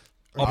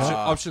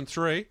option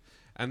 3,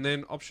 and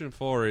then option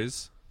 4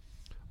 is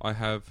I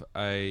have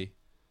a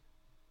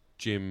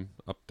gym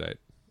update.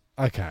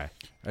 Okay.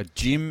 A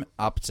gym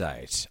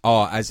update.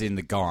 Oh, as in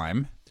the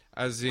Gime.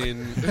 As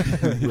in,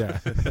 Yeah.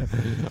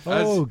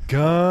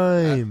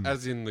 Game.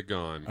 as in the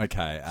game.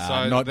 Okay,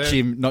 So not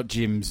there- not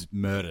Jim's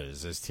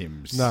murders as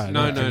Tim's. No.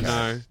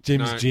 No.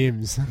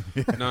 Jim's.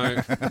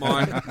 No,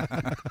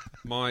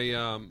 my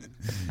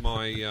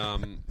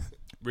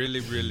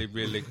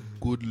really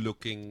good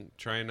looking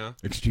trainer.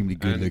 extremely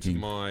good And looking.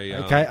 my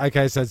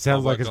Okay, so it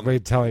sounds I like work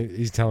it's on-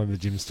 he's telling the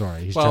Jim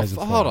story. He's Well, chosen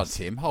hold on, first.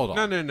 Tim. Hold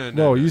on. no.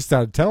 Well, you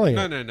started telling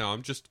it. No.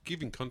 I'm just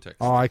giving context.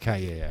 Oh,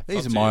 okay, yeah. These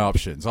Up are to my you.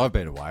 options. I've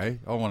been away.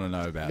 I want to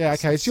know about. Yeah,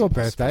 okay, it's your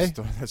birthday.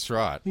 That's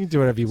right. You can do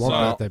whatever you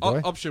want, birthday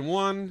boy. Option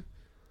 1,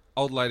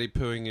 old lady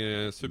pooing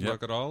in a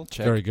supermarket aisle.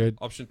 Check. Very good.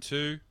 Option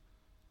 2,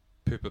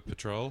 pooper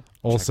patrol.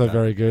 Also that.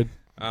 very good.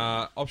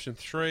 Option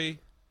 3,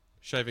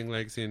 shaving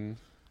legs in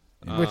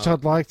Which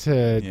I'd like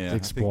to yeah, I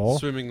explore.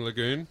 swimming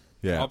lagoon.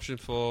 Yeah. Option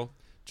 4,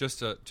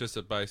 just a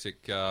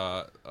basic.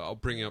 I'll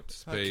bring you up to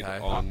speed Okay.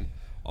 on.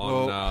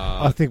 Well,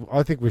 I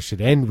think we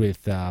should end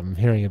with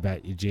hearing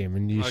about your gym,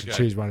 and you should Okay.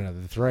 choose one out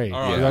of the three.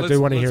 All right, Because I let's-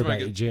 do want to let's hear make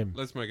about it- your gym.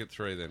 Let's make it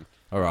 3 then.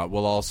 All right.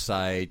 Well, I'll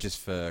say just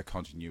for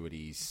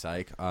continuity's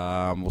sake,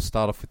 we'll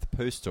start off with the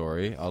poo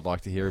story. I'd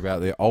like to hear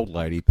about the old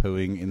lady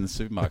pooing in the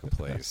supermarket,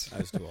 please.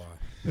 As do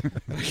I.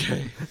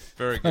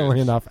 Very good. Funnily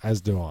enough, as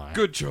do I.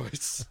 Good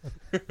choice.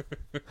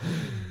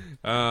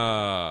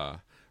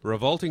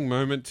 Revolting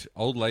moment.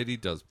 Old lady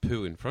does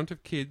poo in front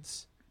of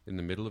kids in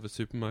the middle of a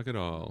supermarket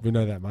aisle. We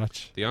know that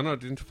much. The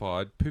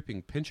unidentified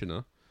pooping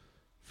pensioner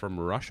from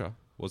Russia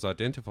was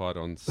identified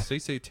on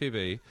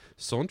CCTV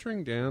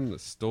sauntering down the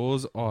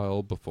store's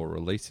aisle before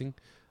releasing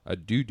a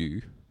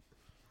doo-doo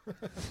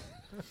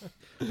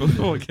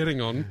before getting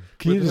on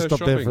Can you with just her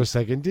stop there shopping. for a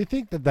second? Do you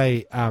think that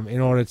they, in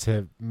order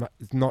to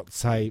not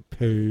say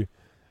poo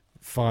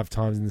 5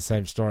 times in the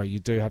same story, you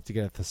do have to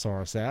get a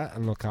thesaurus out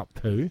and look up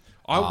poo?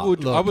 I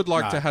would look,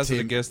 like to hazard a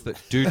Tim. guess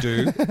that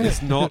doo-doo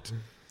is not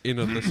in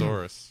a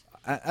thesaurus.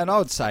 And I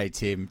would say,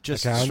 Tim,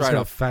 just Okay, I'm just straight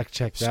gonna off, fact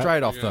check that.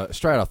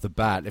 straight off the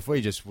bat, if we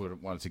just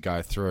wanted to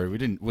go through,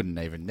 we wouldn't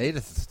even need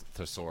a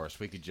thesaurus.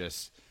 We could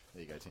just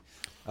there you go,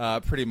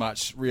 Tim. Pretty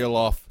much reel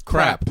off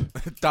crap,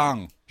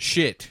 dung,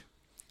 Shit.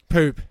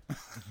 Poop.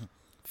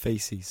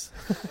 Feces.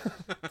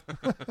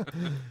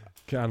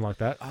 Okay, unlike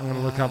that. I'm going to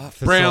look up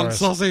Brown thesaurus.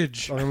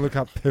 sausage. I'm going to look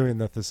up poo in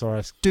the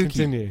thesaurus. Dookie.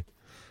 Continue.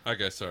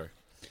 Okay, sorry.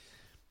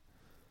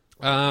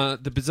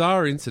 The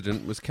bizarre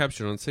incident was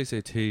captured on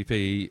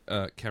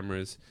CCTV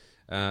cameras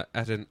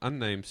at an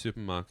unnamed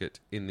supermarket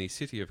in the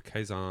city of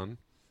Kazan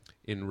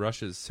in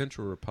Russia's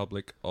Central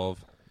Republic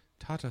of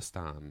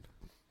Tatarstan.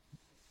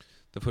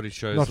 The footage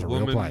shows Not a a real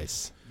woman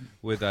place.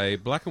 with a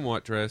black and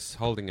white dress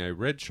holding a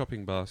red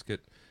shopping basket,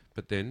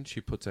 but then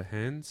she puts her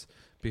hands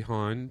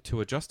behind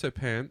to adjust her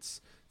pants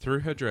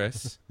through her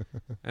dress,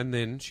 and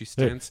then she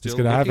stands It's still,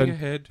 gonna looking happen.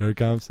 ahead, Here it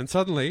comes. and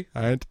suddenly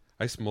And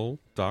a small,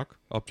 dark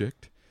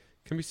object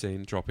can be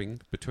seen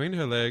dropping between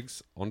her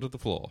legs onto the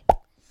floor.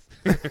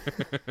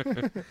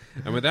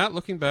 And without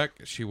looking back,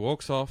 she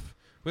walks off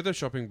with her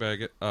shopping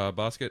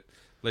basket,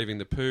 leaving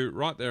the poo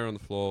right there on the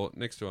floor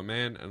next to a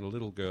man and a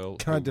little girl.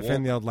 Can I who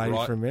defend the walked old lady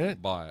right for a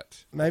minute? by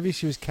it. maybe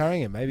she was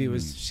carrying it. Maybe it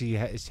was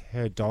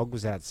her dog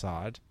was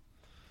outside,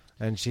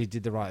 and she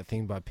did the right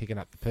thing by picking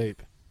up the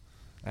poop,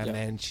 and Yep.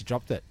 then she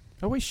dropped it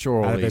Are we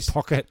sure out all of her these?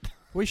 pocket.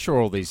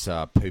 All these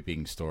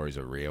pooping stories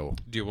are real?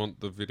 Do you want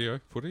the video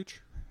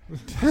footage?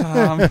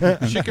 Um,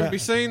 She can be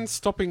seen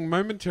stopping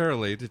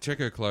momentarily to check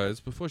her clothes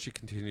before she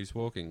continues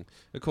walking.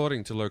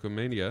 According to local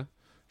media,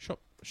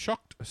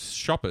 shocked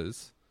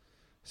shoppers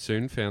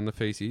soon found the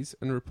feces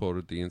and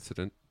reported the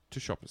incident to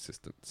shop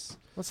assistants.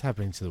 What's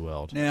happening to the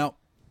world? now,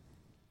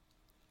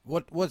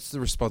 what's the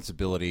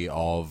responsibility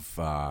of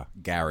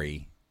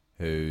Gary,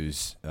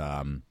 who's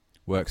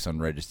works on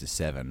Register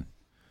 7?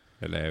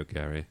 Hello,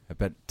 Gary.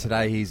 But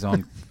today he's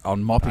on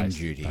mopping Nice-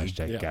 duty. nice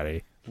Jake Yeah.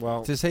 Gary.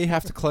 Well, Does he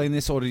have to clean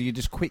this, or do you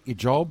just quit your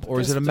job, or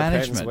is it a Just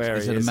depends management? where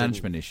Is he it a is in-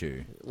 management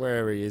issue?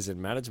 where he is in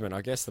management,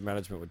 I guess the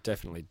management would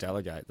definitely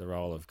delegate the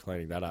role of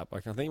cleaning that up.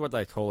 Like I think what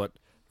they call it,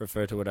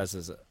 refer to it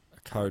as a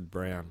code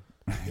brown.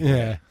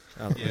 Yeah,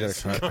 We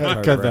Yes. got a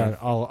got code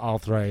that. All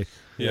three.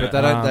 Yeah. But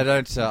they don't. They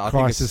don't. I think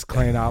Crisis it's,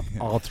 clean up.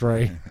 All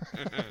three.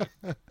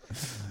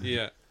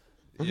 Yeah.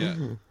 Yeah.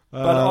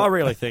 But I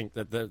really think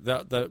that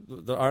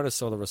the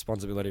onus or the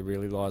responsibility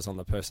really lies on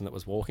the person that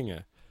was walking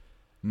her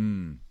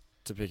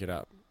to pick it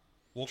up.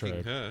 Walking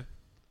True. her.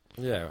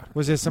 Yeah.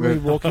 Was there somebody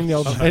walking the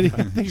old lady?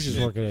 I think she's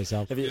walking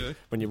herself. If you, Yeah.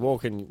 When you're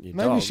walking your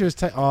Maybe dog, she was.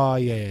 Oh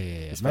yeah.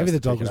 You're supposed Maybe the to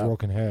dog pick it was up.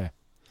 walking her.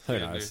 who Yeah,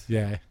 knows?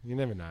 Yeah, you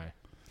never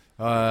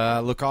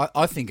know. Look,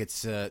 I think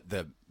it's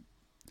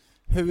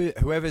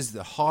whoever's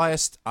the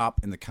highest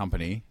up in the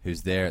company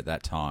who's there at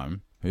that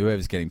time,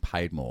 whoever's getting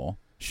paid more,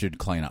 should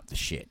clean up the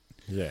shit.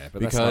 Yeah,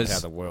 but that's not Because how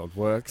the world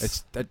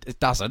works. It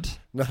doesn't.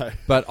 No.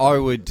 But I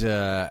would,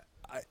 I'm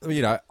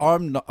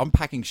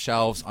packing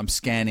shelves. I'm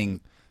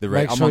scanning the.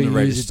 Make I'm sure on the you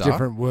register. use a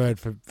different word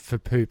for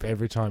poop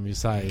every time you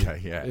say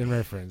Okay, yeah. in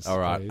reference. All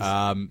right.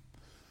 please.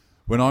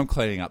 When I'm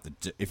cleaning up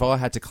if I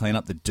had to clean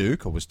up the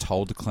Duke, or was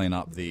told to clean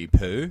up the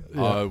poo,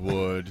 Yeah. I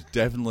would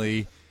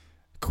definitely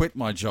quit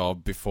my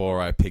job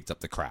before I picked up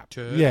the crap.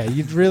 Yeah,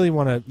 you'd really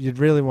want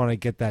to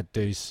get that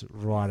deuce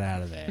right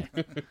out of there,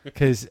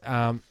 because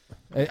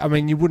I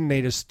mean, you wouldn't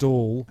need a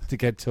stool to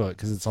get to it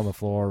because it's on the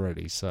floor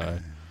already. So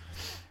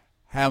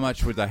How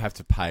much would they have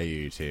to pay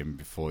you, Tim,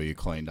 before you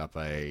cleaned up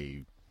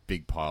a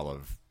big pile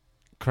of?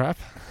 crap.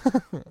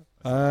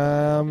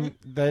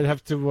 They'd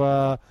have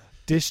to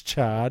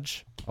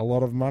discharge a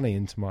lot of money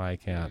into my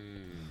account.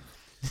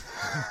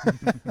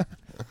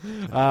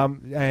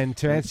 And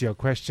to answer your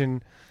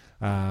question,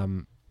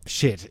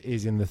 shit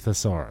is in the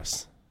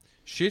thesaurus.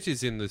 Shit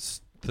is in the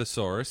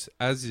thesaurus,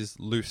 as is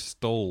loose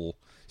stool,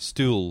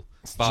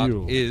 but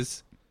Stool.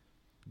 is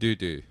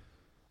doo-doo.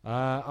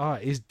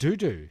 Is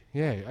doo-doo.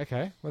 Yeah,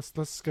 okay. Let's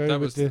go That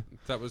with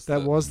was the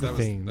the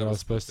thing that I was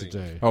supposed to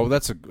do. Oh,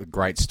 that's a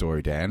great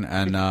story, Dan.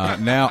 And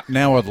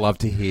now I'd love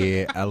to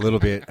hear a little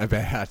bit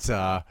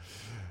about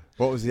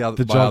what was the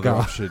other The my other jogger.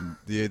 option?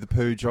 The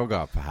poo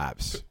jogger,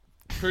 perhaps.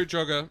 Poo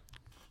jogger.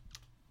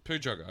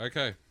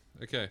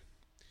 Okay.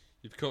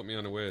 You've caught me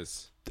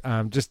unawares.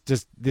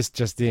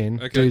 Just in.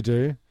 Okay.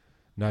 Doo-doo.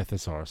 No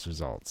thesaurus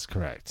results.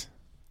 Correct.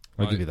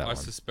 I'll give you that I one.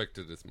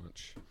 suspected as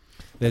much.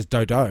 There's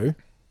dodo,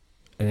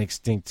 an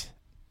extinct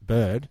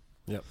bird,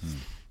 Yep.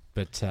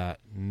 but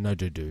no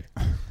doo-doo.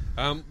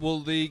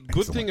 Well, the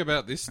good thing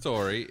about this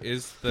story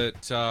is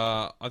that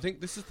I think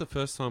this is the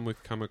first time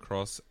we've come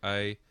across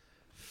a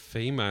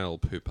female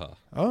pooper.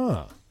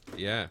 Oh.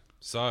 Yeah.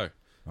 So,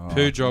 Oh.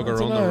 poo jogger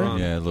I on the dunno. run.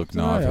 Yeah, look,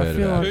 no, No, I've I heard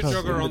feel about Poo it. like-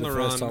 jogger on the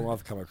First run. time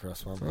I've come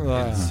across one.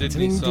 In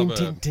Sydney suburb.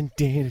 Well,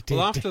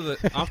 Well,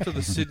 after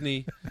the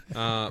Sydney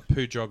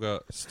poo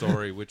jogger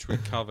story, which we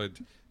covered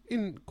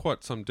in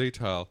quite some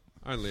detail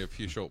only a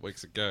few short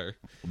weeks ago,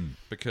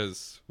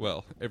 because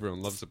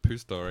everyone loves a poo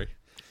story.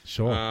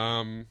 Sure.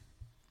 Sean.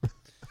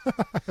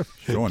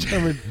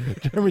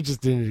 Jeremy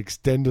just did an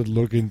extended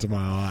look into my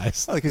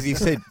eyes. Oh, because he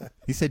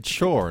said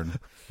sure and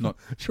not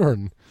Sure.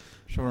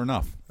 Sure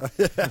enough.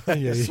 yeah,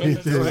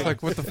 It's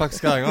like, what the fuck's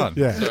going on?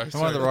 yeah. Sorry, Am I on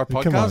sorry. the right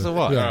Come podcast on. or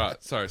what? Yeah. All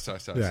right,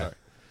 sorry.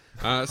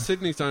 Yeah.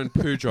 Sydney's own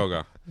poo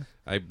jogger,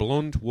 a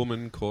blonde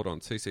woman caught on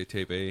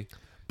CCTV.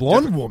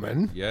 Blonde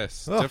woman.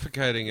 Yes, Oh.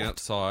 defecating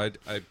outside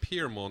a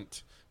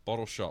Piermont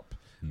bottle shop,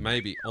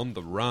 maybe on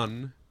the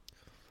run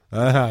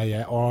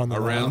Yeah, or on the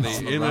around runs.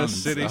 the the inner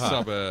runs. city Ah.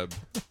 suburb.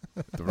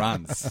 The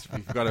runs.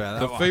 We forgot about that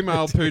The one.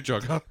 female poo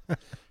jogger,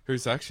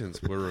 whose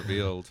actions were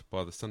revealed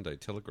by the Sunday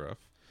Telegraph,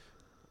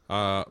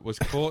 was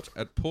caught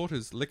at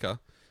Porter's Liquor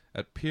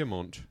at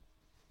Piermont,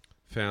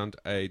 found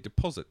a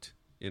deposit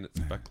in its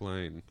back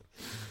lane.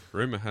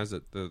 Rumour has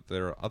it that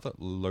there are other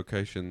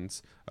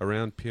locations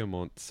around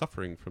Piermont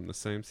suffering from the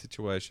same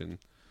situation.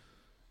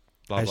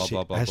 Blah, as blah, she,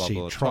 blah, blah, as blah, she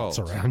blah, trots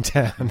told. around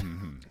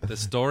town. The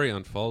story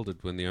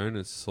unfolded when the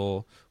owners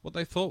saw what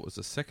they thought was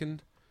a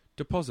second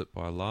deposit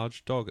by a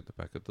large dog at the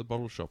back of the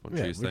bottle shop on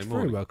Yeah, Tuesday which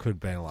morning. very well could have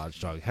been a large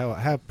dog.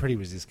 How pretty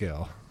was this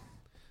girl?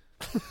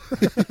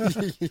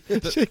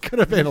 She could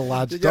have been a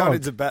large You're going dog.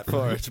 into bat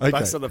for it Okay.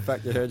 based on the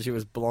fact you heard she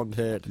was blonde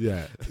haired.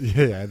 Yeah,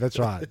 that's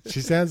right.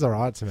 She sounds all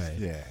right to me.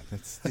 Yeah.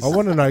 That's, I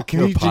want to know. Can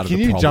You're you part of can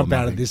the you problem, jump I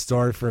out of think. this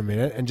story for a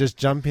minute and just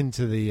jump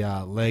into the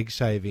leg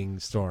shaving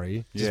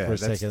story just yeah, for a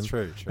that's second?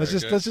 true. Let's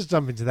Okay. just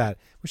jump into that.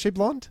 Was she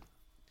blonde?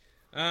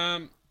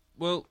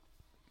 Well,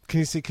 Can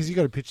you see? Because you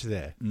got a picture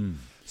there. Mm.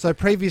 So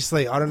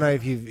previously, I don't know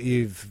if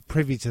you've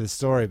privy to the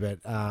story, but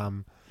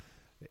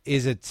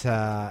is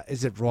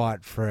it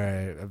right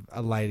for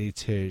a lady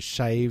to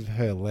shave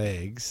her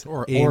legs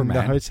Or a in the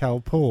man.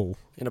 hotel pool?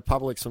 In a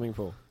public swimming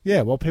pool.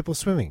 Yeah, while people are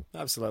swimming,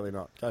 Absolutely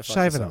not. Go fuck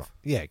shaving them. yourself.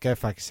 Yeah, go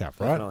fuck yourself,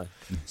 right? Definitely.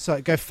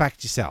 So go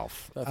fact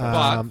yourself. Go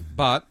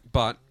fuck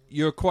but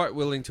you're quite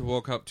willing to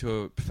walk up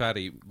to a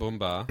fatty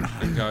boomba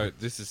and go,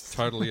 "This is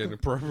totally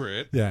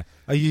inappropriate." yeah,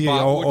 are you?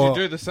 But or- would or- you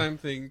do the same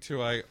thing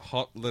to a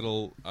hot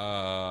little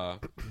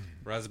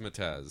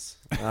razzmatazz?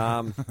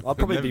 I'll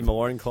probably be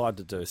more inclined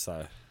to do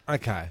so.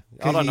 Okay,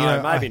 I don't You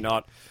know, maybe I-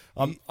 not.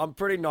 I'm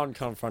pretty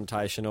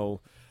non-confrontational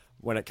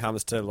when it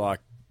comes to like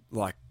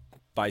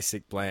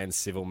basic bland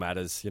civil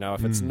matters. You know,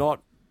 if it's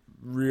not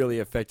really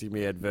affecting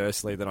me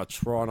adversely, then I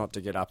try not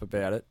to get up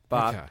about it.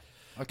 But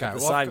Okay. at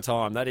the well, I've same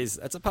time,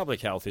 that's a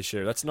public health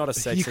issue. That's not a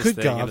sexist You could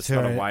thing, go and up it's to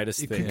not her. a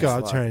waitist You thing. could go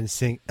It's up to her like, and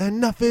sing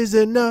 "Enough is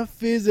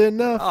enough is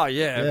enough." oh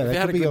yeah, Yeah, if that you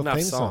had could a be good your enough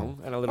theme song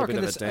song. and a I little bit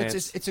reckon of a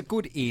dance. it's a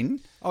good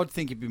in. I would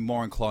think you'd be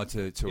more inclined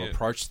to Yeah.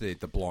 approach the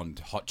blonde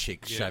hot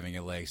chick Yeah. shaving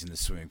her legs in the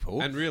swimming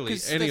pool. And really,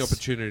 'Cause any that's-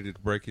 opportunity to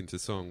break into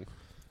song.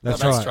 That's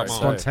That's right, true.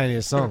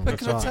 spontaneous song. But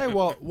That's can I right. tell you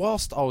what?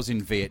 Whilst I was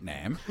in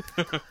Vietnam,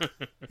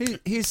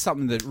 here's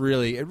something that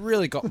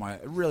really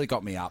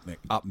got me up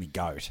my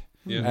goat.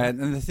 Yeah.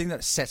 And the thing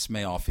that sets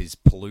me off is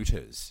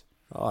polluters.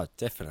 Oh,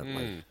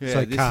 definitely.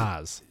 So this-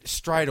 cars,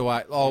 straight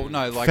away. Oh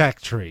no, like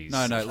factories. no,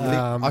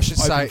 I should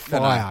open say no,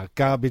 no. fire,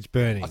 garbage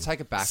burning, I'll take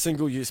it back.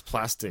 Single-use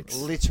plastics.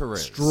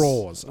 Litterers,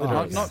 straws. Oh,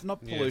 Not, yeah. not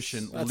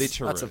pollution. Yes.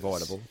 Litterers. That's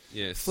avoidable.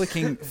 Yes.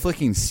 Flicking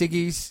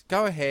ciggies.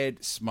 Go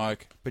ahead,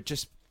 smoke, but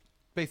just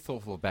be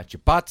thoughtful about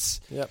your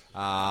butts. Yep.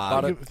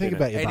 Think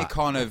about your any butt.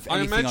 kind of I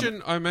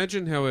anything on-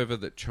 imagine, however,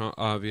 that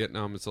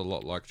Vietnam is a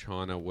lot like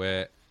China,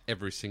 where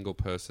every single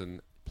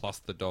person plus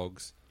the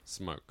dogs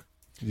smoke.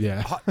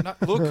 Yeah. No,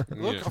 look,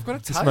 Yeah. I've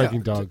got to The tell smoking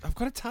you. dog. I've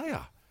got to tell you.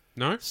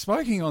 No,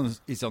 Smoking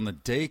is on the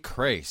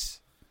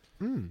decrease.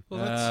 well,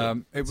 that's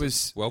It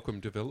was welcome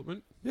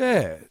development.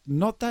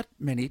 not that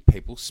many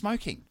people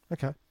smoking.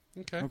 Okay.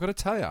 Okay. I've got to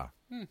tell you, I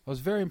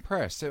was very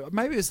impressed. So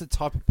maybe it's the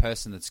type of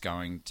person that's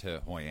going to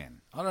Hoi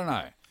An. I don't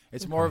know.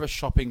 It's more of a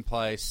shopping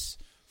place,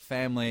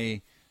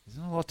 family. There's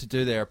not a lot to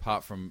do there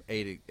apart from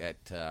eating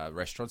at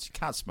restaurants. You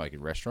can't smoke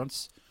in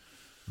restaurants.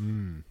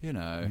 You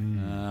know,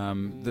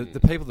 the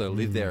people that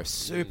live there are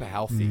super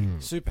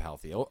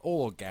healthy, all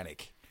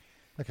organic.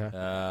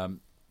 Okay.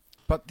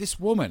 But this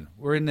woman,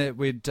 we're in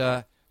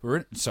a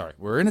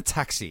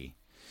taxi.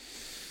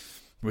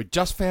 We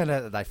just found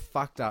out that they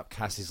fucked up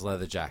Cassie's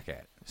leather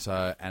jacket.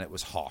 So, and it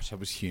was hot, it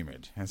was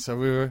humid, and so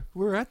we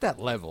were at that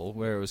level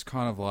where it was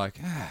kind of like,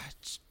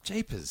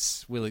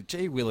 jeepers,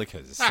 gee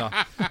willikers. So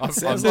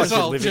Sounds This like you're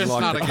all living just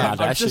like not the a good-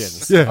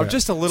 Kardashians. I'm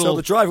just a So little.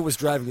 the driver was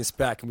driving us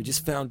back, and we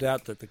just found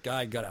out that the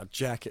guy got our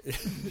jacket.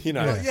 You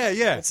know,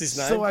 yeah. What's his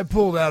name? So I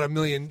pulled out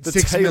The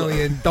 6 tailor.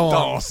 million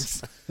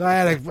dongs. I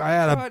had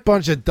a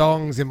bunch of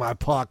dongs in my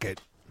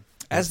pocket.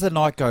 As the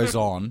night goes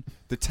on,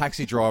 the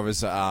taxi drivers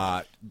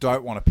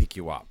don't want to pick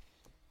you up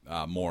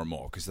more and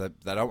more because they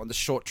don't want the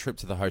short trip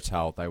to the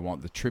hotel. They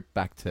want the trip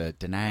back to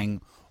Da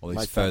Nang or these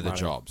Make that further money.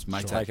 jobs.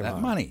 Make Take 'em that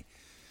home. money.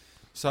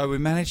 So we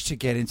managed to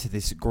get into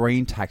this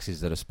green taxis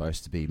that are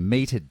supposed to be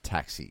metered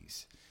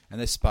taxis, and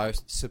they're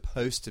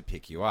supposed to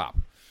pick you up.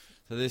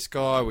 So this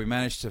guy, we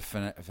managed to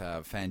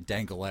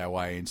fandangle our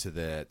way into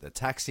the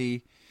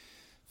taxi.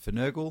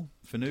 Finagle?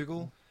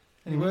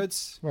 Any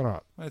words? Why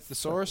not?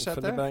 Thesaurus out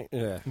For the there? bank,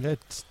 yeah.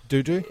 That's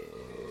doo-doo.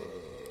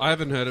 I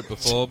haven't heard it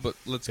before, but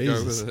let's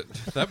Jesus. go with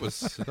it. That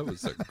was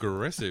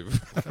aggressive.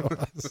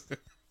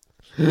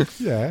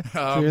 Yeah.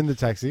 So you're in the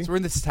taxi. So we're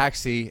in this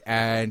taxi,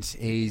 and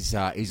he's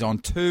on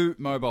 2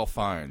 mobile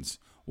phones.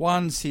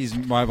 One's his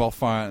mobile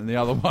phone and the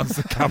other one's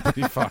the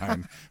company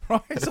phone.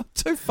 Right? It's on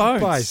 2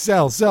 phones. Buy,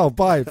 sell,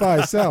 buy,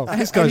 sell.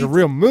 This guy's a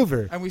real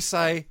mover. And we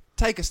say,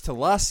 take us to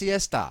La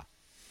Siesta.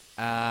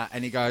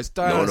 And he goes,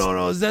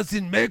 no, that's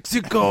in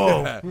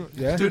Mexico.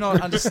 Yeah. do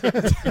not understand.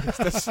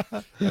 That's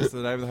the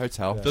name of the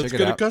hotel. That's Check it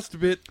going to out. cost a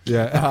bit.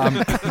 Yeah.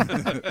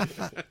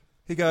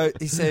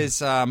 He says,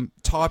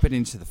 type it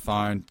into the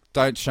phone.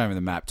 Don't show me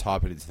the map.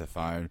 Type it into the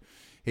phone.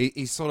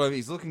 He's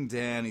looking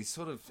down. He's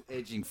sort of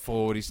edging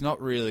forward. He's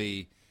not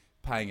really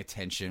paying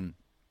attention.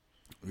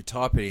 We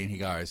type it in. He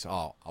goes,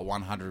 a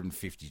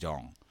 150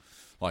 dong.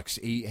 Like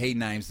he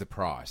names the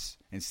price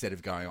instead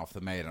of going off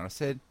the meter. And I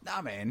said,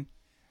 nah, man,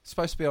 it's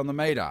supposed to be on the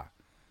meter.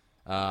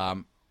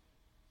 I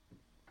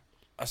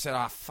said,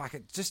 fuck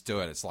it, just do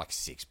it. It's like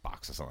 $6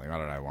 or something. I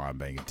don't know why I'm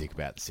being a dick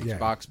about the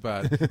 $6,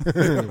 but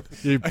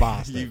You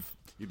bastard.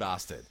 You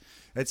bastard.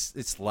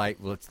 It's late.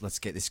 Well, let's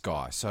get this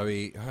guy. So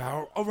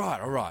all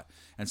right.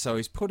 And so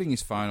he's putting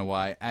his phone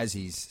away as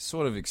he's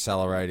sort of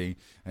accelerating,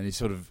 and he's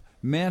sort of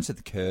mounted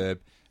the curb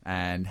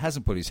and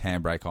hasn't put his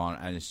handbrake on,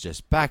 and it's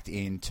just backed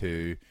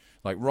into,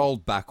 like,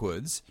 rolled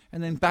backwards,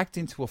 and then backed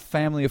into a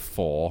family of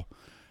 4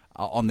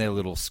 on their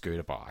little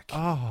scooter bike.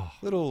 Oh.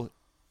 Little,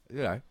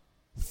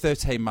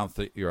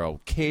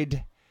 13-month-old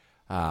kid,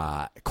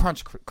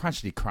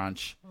 crunchity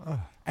crunch,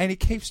 and he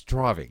keeps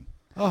driving.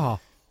 Oh.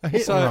 A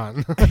hit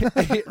and run.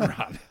 A hit and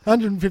run.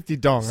 150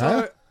 dong,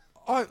 So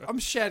huh? I'm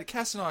shouting,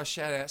 Cass and I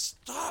shout out,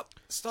 stop.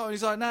 And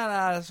he's like, no,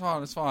 that's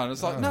fine.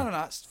 It's like,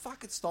 no,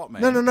 fucking stop,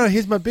 man. No,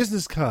 here's my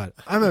business card.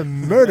 I'm a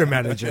murder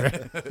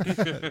manager.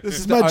 This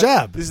is my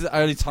job. This is the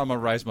only time I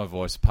raise my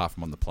voice apart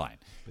from on the plane,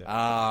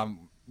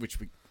 which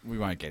we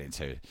won't get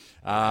into.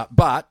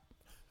 But,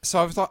 so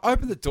I was like,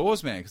 open the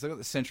doors, man, because I got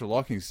the central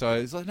locking. So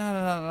he's like, no. And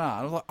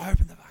I was like,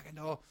 open the fucking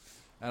door.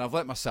 And I've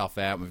let myself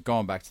out, and we've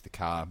gone back to the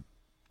car,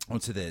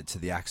 onto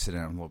the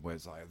accident, and where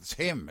it's like, it's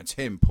him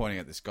pointing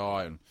at this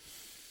guy, and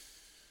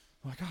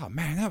I'm like, oh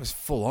man, that was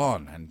full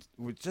on. And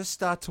we just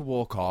start to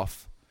walk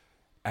off,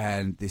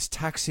 and this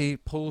taxi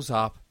pulls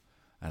up,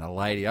 and a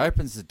lady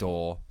opens the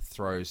door,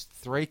 throws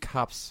 3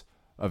 cups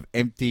of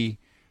empty,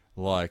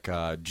 like,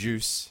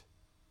 juice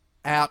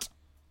out,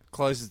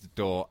 closes the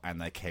door,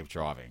 and they keep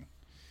driving.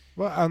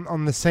 Well,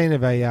 on the scene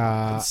of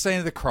The scene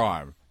of the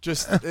crime.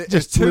 Just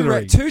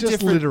littering. two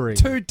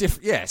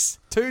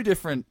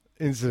different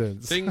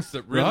incidents. Things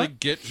that really Right?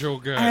 get your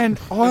goat. and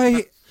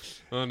I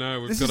Oh no,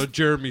 we've This got is- a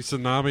Jeremy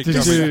Tsunami Did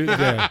coming.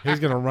 you, he's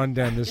going to run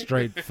down the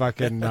street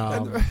fucking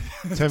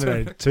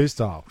Terminator 2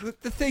 style.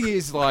 the thing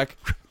is, like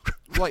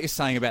you're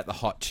saying about the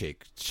hot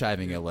chick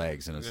shaving her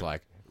legs, and it's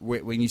like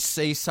when you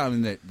see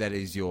something that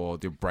is your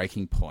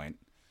breaking point,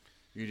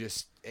 you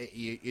just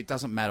it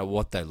doesn't matter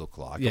what they look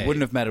like. Yeah. It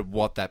wouldn't have mattered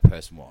what that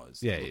person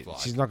was. Yeah, looked like.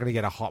 she's not going to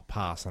get a hot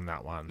pass on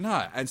that one.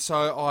 No, and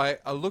so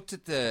I looked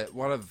at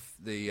one of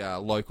the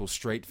local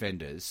street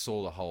vendors,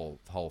 saw the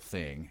whole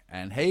thing,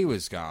 and he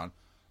was going,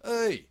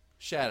 "Oi!"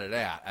 shouted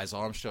out as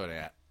I'm shouting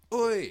out,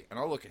 "Oi!" And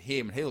I look at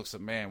him, and he looks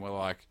at me, and we're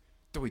like,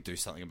 "Do we do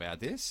something about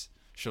this?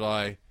 Should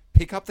I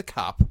pick up the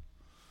cup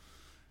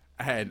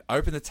and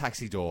open the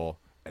taxi door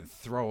and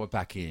throw it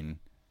back in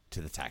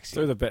to the taxi?"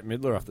 Threw the Bette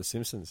Midler off The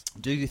Simpsons.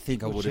 Do you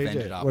think I would have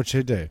ended up? What'd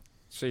she do?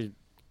 She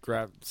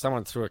grabbed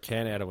someone threw a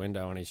can out a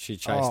window and she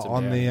chased him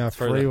On down the and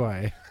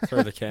freeway.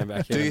 threw the can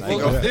back in. Do you and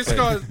think- they got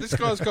Well, it. this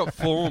guy's got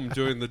form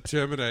doing the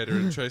Terminator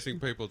and chasing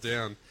people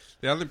down.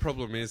 The only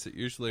problem is that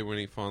usually when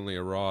he finally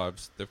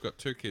arrives, they've got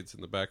 2 kids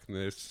in the back and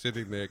they're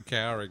sitting there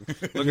cowering,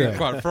 looking Yeah.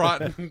 quite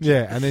frightened.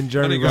 Yeah, and then And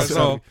Jeremy he rocks goes,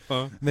 up.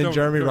 and Then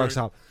Jeremy rocks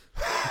up.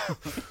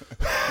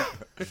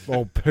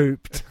 All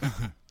pooped.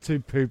 Too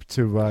pooped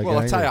to Well, I go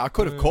tell you, angry. I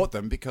could have caught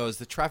them because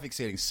the traffic's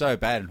getting so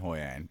bad in Hoi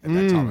An at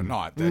that time of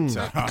night that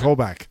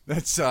Callback.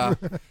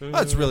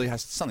 that's really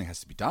something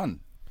has to be done.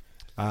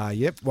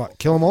 Yep. What?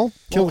 Kill them all?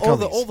 Kill Well,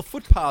 the all commies. the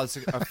footpaths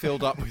are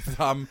filled up with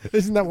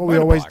Isn't that what we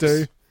always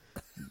do?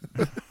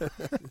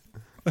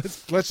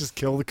 motorbikes. Let's just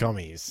kill the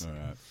commies.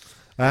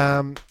 All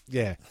right.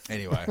 Yeah.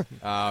 Anyway,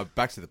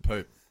 back to the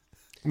poop.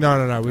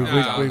 No. I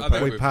think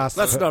We we've- passed.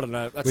 That's the- not we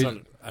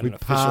an official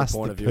passed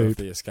point the of view of poop.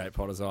 the escape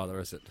podders either,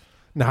 is it?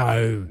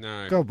 No.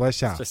 No. God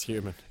bless you. It's just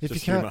human. If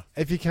just you humour.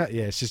 can't,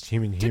 yeah, it's just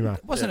human humour.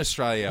 It wasn't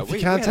Australia. If you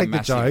can't take the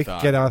joke,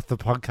 get off the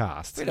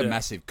podcast. We had a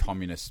massive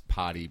communist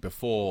party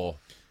before,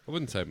 I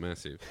wouldn't say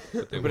massive,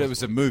 but, but it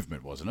was a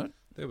movement, wasn't it?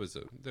 there was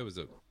a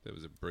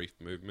brief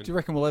movement. Do you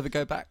reckon we'll ever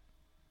go back?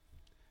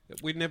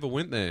 We never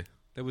went there.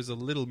 There was a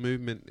little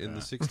movement in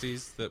the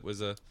 60s that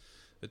was a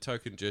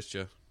token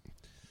gesture.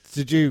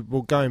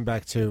 Going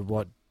back to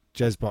what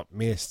Jezbot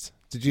missed,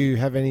 did you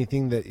have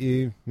anything that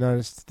you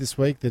noticed this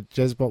week that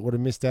Jezbot would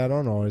have missed out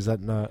on, or is that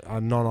a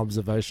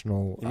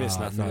non-observational You missed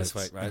nothing notes?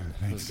 this week, mate.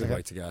 It was a good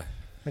week to go.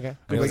 Okay. It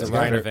Good It week was to a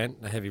go. rain event,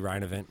 a heavy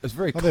rain event. It was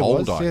very Oh, there cold.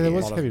 was. I Yeah, there hear.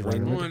 was Lot of heavy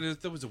rain. rain. Oh, and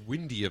there was a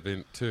windy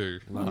event too.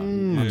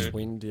 Much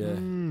wind, yeah.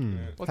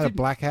 Well, Had a didn't-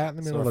 blackout in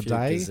the middle Saw a of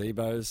the few day.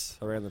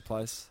 gazebos around the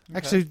place.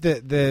 Actually,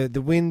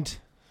 the wind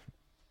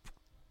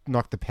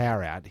knocked the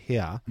power out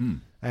here, Hmm.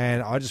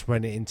 and I just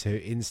went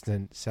into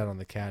instant, sat on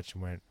the couch,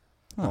 and went,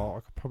 Oh, I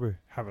could probably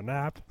have a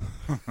nap.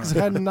 Because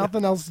I had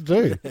nothing else to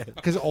do.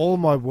 Because all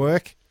my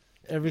work,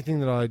 everything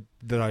that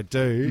I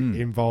do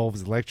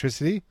involves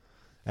electricity,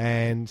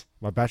 and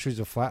my batteries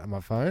are flat on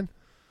my phone.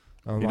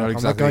 I'm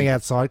not going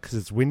outside because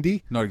it's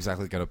windy. Not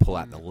exactly going to pull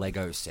out the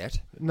Lego set.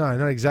 No,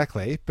 not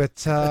exactly.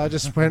 But I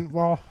just went,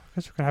 well, I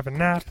guess I could have a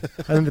nap.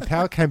 And then the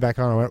power came back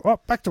on. I went,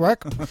 well, back to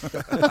work.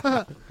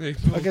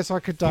 I guess I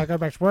could go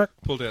back to work.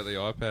 Pulled out the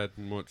iPad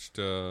and watched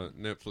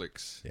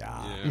Netflix.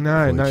 Yeah.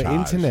 No, Fully no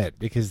charged. internet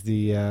because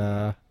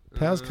the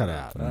power's cut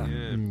out.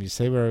 Yeah. You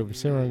see where I'm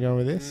going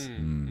with this?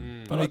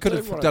 But you could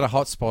have done a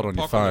hotspot on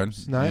your phone.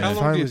 Apocalypse. No, How the long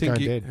phone do you was think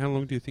going you, dead. How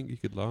long do you think you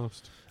could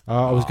last?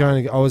 I was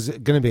going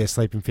to be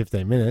asleep in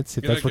 15 minutes.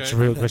 If Yeah, that's what okay. your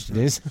real question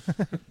is.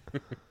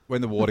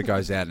 When the water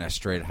goes out in our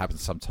street, it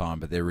happens sometime,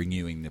 but they're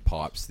renewing the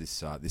pipes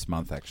this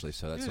month actually.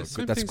 So that's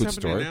Same that's a thing's good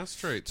happening story. in our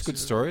streets. It's a good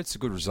story. It's a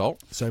good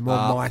result. So more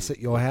mice at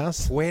your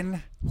house.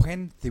 When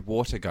the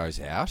water goes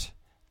out,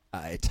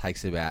 it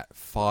takes about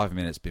 5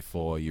 minutes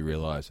before you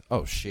realise,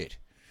 oh shit,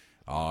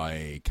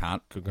 I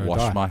can't gonna wash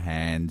die. my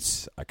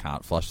hands. I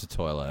can't flush the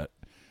toilet.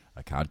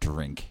 I can't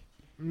drink.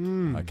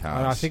 I can't.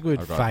 I think we'd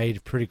I've got-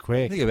 fade pretty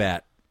I think quick.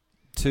 about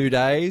 2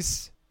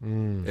 days.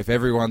 If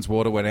everyone's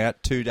water went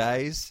out, 2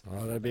 days.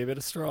 Oh, that'd be a bit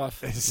of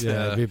strife.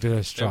 Yeah, it'd be a bit of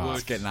would. strife.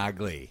 It's getting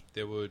ugly.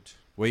 There would.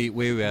 We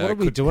What are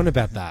we doing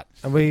about that?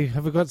 Have we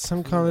got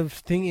some kind of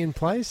thing in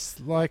place?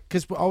 Like,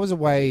 because I was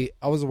away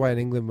in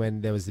England when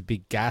there was the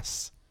big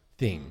gas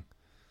thing.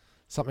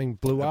 Something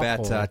blew up.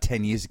 about or-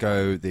 10 years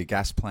ago, the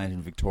gas plant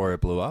in Victoria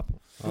blew up.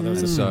 Oh, there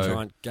was a So-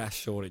 giant gas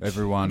shortage.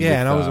 Everyone, yeah, with,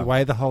 and I was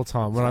away the whole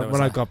time. When so I there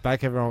when I was a- got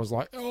back, everyone was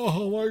like,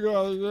 "Oh my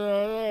god,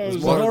 it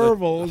was more of the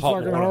horrible! It's hot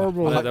fucking water.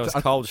 horrible." There was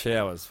cold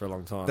showers for a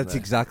long time. That's there.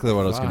 exactly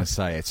what I was going Fuck. to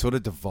say. It sort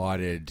of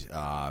divided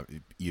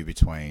you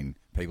between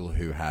people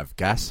who have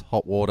gas,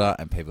 hot water,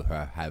 and people who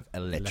have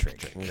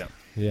electric. Yeah.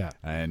 Yeah,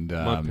 And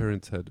My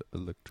parents had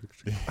electric.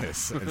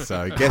 yes, and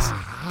so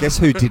guess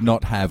who did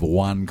not have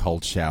one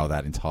cold shower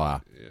that entire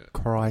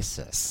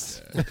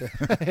crisis?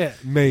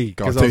 me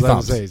Got because I 2 was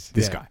thumbs. overseas.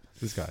 This Yeah, guy.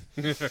 this guy.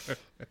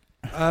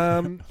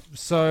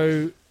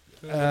 So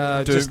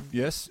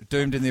just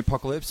doomed in the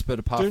apocalypse. But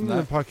apart doomed from in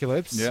the that,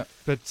 apocalypse. Yeah.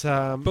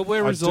 But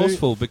we're I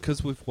resourceful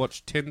because we've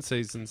watched 10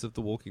 seasons of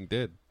The Walking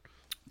Dead.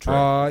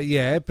 true.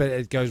 Yeah, but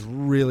it goes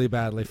really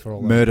badly for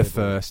all. Murder those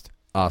people. first,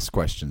 ask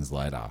questions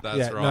later. That's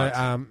yeah, right.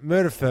 No,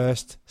 murder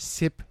first,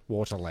 sip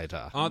water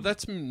later. Oh,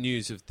 that's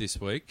news of this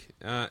week.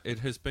 It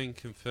has been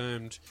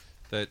confirmed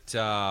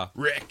that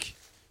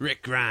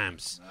Rick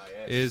Grimes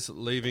is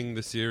leaving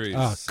the series.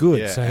 Oh, good.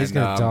 Yeah, So he's and,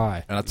 going to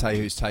die. And I'll tell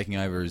you who's taking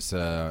over as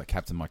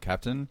Captain, my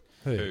captain.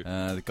 Who?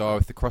 The guy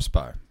with the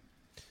crossbow.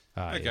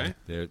 Oh, Okay.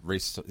 yeah.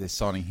 They're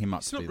signing him up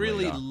It's to not be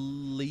really leader.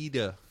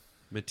 leader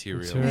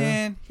material. Material.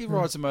 Man, he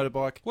rides a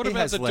motorbike. What he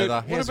about has the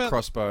leather. dude? He has a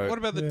crossbow. What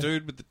about the Yeah.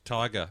 dude with the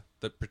tiger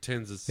that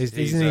pretends as He's-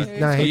 he's isn't a he-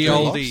 no, he ye died.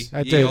 oldie, I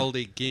ye do.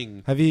 oldie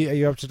ging? Are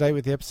you up to date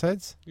with the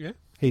episodes? Yeah,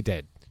 He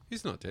dead.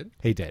 he's not dead.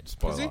 He dead.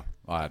 Spoiler.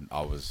 I'm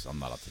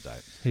not up to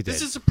date. He dead.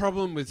 This is a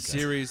problem with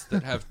series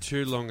that have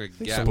too long a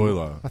gap.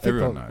 Spoiler. I think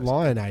Everyone the knows.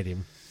 lion ate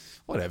him.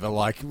 Whatever.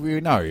 Like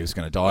we know he was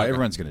going to die.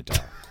 Everyone's going to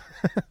die.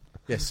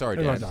 Yeah. Sorry,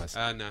 Everyone Dan. dies.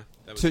 No,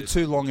 that was Too it.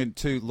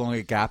 too long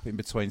a gap in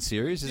between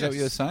series. Is that what Yes.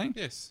 you're saying?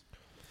 Yes.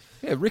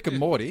 Yeah. Rick and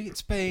Morty.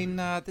 It's been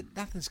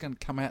nothing's going to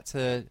come out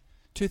to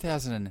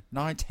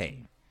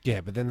 2019.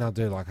 Yeah, but then they'll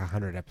do like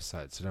 100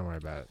 episodes, so don't worry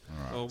about it.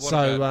 Well, what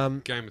So,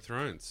 about Game of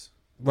Thrones?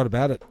 What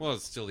about it? Well,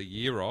 it's still a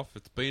year off.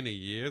 It's been a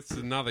year. It's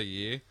another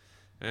year.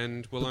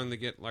 And we'll only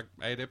get like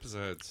 8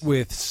 episodes.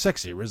 With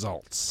sexy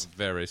results.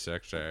 Very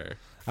sexy.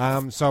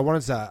 So I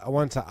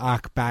wanted to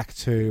arc back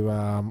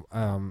to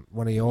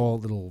one of your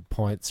little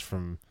points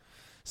from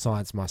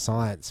Science My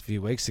Science a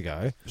few weeks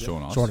ago.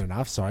 Short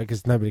enough, sorry,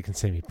 because nobody can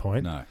see me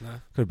point. No.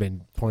 Could have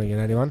been pointing at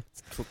anyone.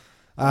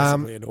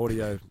 Basically an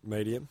audio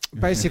medium.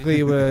 Basically,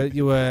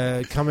 you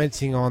were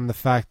commenting on the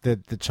fact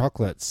that the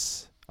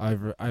chocolates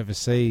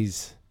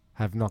overseas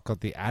have not got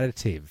the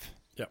additive,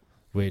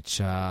 which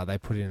they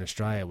put in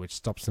Australia, which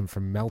stops them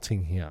from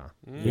melting here.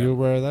 Mm. Were you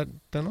aware of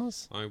that,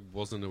 Dennis? I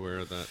wasn't aware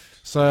of that.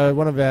 So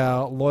one of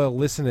our loyal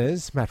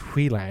listeners, Matt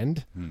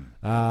Wheeland,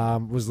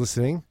 was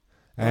listening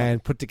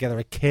and put together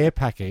a care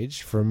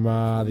package from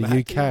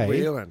the UK,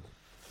 Whelan.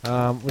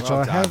 which Well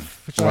I done.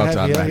 have. Which Well I have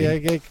done, here.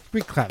 Matty. Yeah,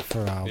 big clap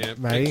for Yeah,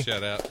 Matty. big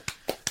shout out.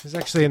 He's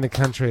actually in the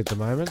country at the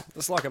moment.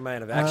 Just like a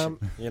man of action,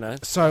 you know.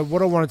 So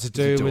what I wanted to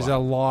do He's a was doer. a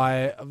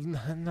live,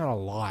 not a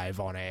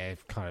live on air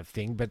kind of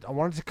thing, but I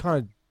wanted to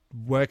kind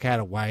of work out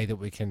a way that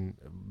we can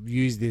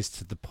use this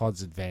to the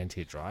pod's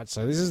advantage, right?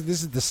 So this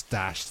is the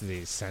stash that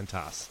he's sent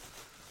us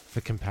for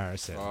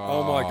comparison.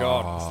 Oh my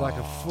god. It's like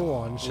a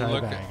full-on show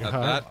Look bag. at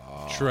right?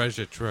 that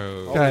treasure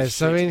trove. Okay, Holy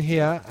so shit. in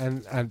here,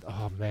 and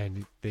oh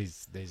man,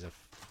 these are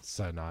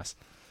so nice.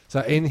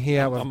 So in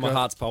here we've My got.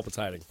 heart's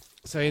palpitating.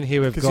 So in here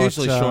we've Because got.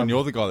 usually, Sean,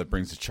 you're the guy that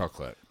brings the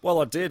chocolate. Well,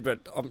 I did, but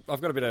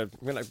I've got a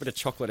bit of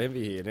chocolate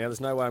envy here now.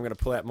 There's no way I'm going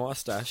to pull out my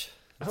stash.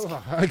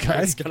 Oh,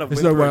 okay. It's gonna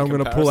There's no whimper way in I'm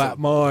going to pull comparison. out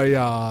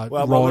my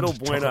Well, my rod, little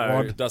chocolate bueno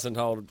rod. doesn't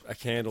hold a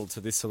candle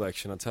to this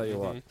selection. I'll tell you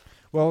what.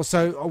 Well,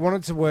 so I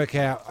wanted to work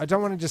out. I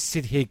don't want to just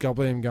sit here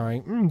gobbling them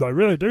going, they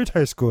really do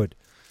taste good.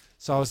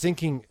 So I was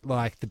thinking,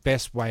 like, the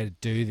best way to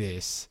do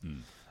this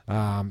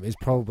is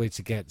probably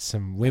to get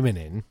some women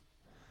in,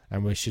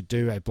 and we should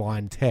do a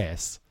blind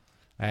test.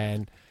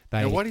 And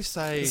they. Now, what do you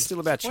say? It's still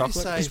about what do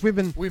you chocolate. say?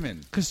 Women.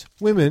 Women. Because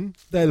women,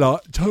 they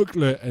like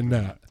chocolate and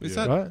that. Is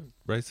that right?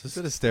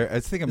 racist? Is it I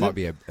think it might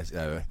be a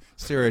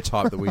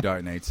stereotype that we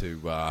don't need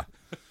to.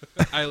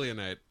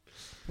 Alienate.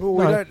 Well,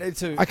 No. we don't need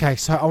to. Okay,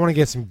 so I want to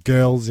get some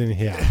girls in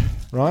here,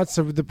 right?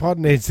 So the pod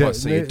needs to.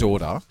 See your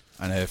daughter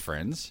and her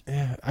friends,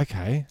 Yeah,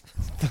 okay.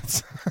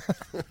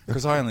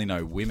 because I only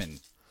know women.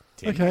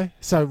 Tim. Okay,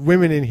 so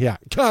women in here.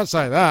 Can't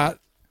say that.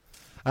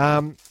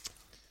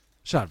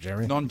 Shut up,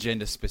 Jeremy.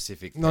 Non-gender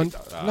specific. No,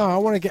 I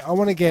want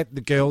to get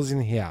the girls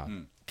in here.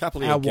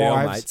 Couple of Our your girl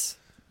wives. mates.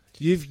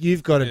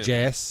 You've got a Yeah.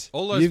 Jess.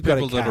 All those you've got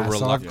people a that are Cass, I've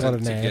got reluctant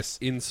an to ass.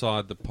 get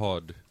inside the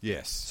pod.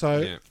 Yes.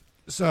 So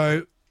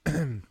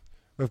Yeah.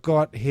 we've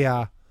got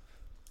here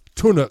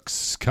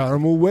Tunnocks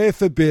caramel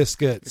wafer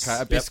biscuits.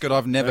 Okay, a biscuit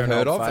I've never They're an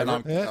heard old of, and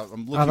I'm, favourite. Yeah. I'm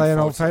Are looking they an forward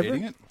old to favourite?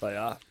 eating it. They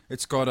are.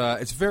 It's got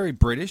it's very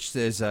British.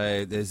 There's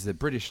the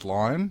British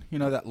lion, you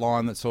know, that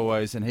lion that's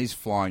always, and he's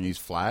flying his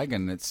flag,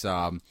 and it's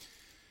a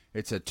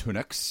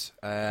Tunnocks.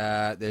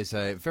 There's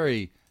a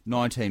very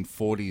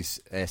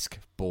 1940s-esque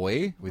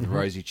boy with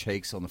rosy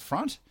cheeks on the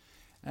front,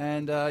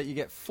 and you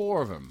get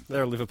 4 of them.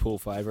 They're a Liverpool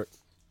favourite.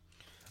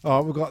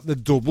 Oh, we've got the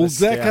double The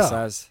decker.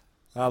 Scousers.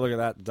 Oh, look at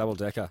that. Double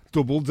decker.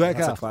 Double That's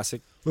decker. a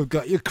classic. We've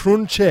got your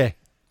crunchy.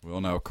 We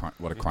all know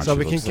what a crunchy So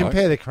we can looks like.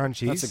 compare the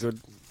crunchies. That's a good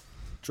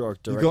draw. You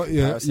Direct got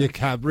your comparison.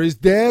 Cadbury's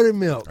Dairy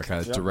Milk. Okay,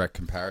 that's Yep. direct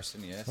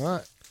comparison, yes.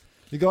 Right.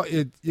 You got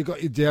your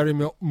Dairy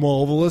Milk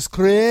Marvelous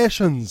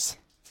Creations.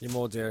 Your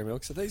more dairy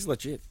milk. So these are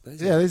legit.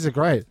 Yeah, these are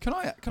great. Can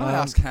I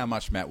ask how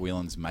much Matt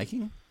Whelan's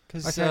making?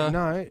 Because Okay,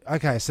 no.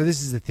 Okay, so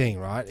this is the thing,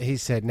 right? He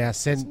said, now it's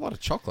a send. lot of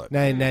chocolate.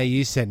 Now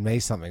you send me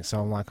something,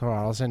 so I'm like, all right,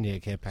 I'll send you a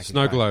care package.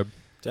 Snow back. globe.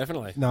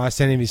 Definitely. No, I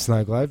sent him his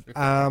snow globe.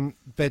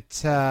 But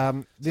this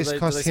do they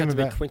cost him have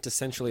to about. be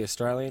quintessentially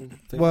Australian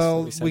things that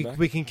Well, send back?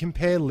 we can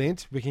compare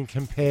Lindt, we can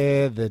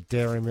compare the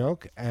Dairy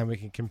Milk, and we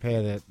can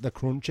compare the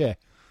Crunchy,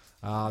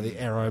 the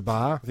Aero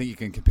Bar. I think you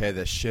can compare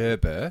the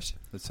sherbet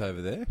that's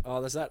over there.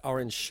 Oh, there's that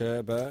orange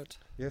sherbet.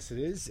 Yes, it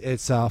is.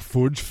 It's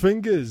Fudge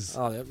Fingers.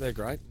 Oh, they're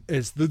great.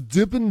 It's the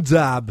Dip and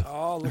Dab.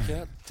 Oh, look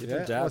out.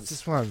 Different dabs. What's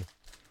this one?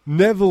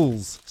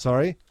 Neville's.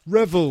 Sorry,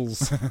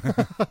 Revels.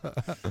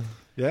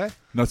 Yeah,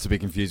 Not to be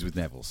confused with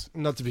Neville's.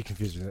 not to be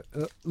confused with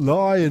it.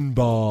 Lion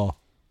Bar.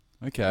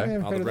 Okay. Yeah, Oh,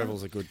 heard the of that?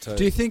 Rebels are good too.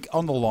 Do you think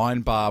on the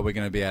line bar we're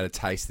going to be able to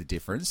taste the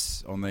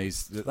difference on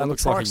these? that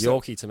looks like a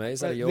Yorkie to me. Is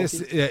that a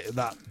Yorkie?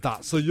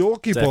 That's a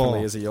Yorkie Definitely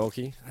bar. is a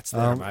Yorkie.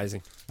 They're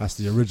amazing. That's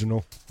the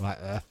original, right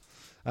there.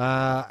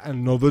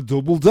 Another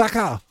double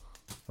decker.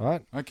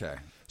 Right. Okay.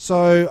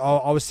 So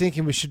I was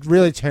thinking we should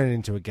really turn it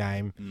into a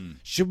game.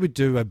 Should we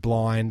do a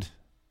blind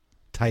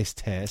taste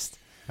test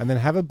and then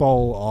have a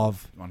bowl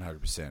of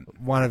 100%.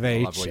 one of I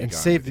love each where you're and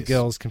going see if with the this.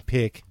 girls can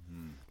pick?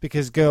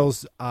 Because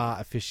girls are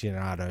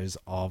aficionados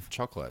of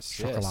Chocolates.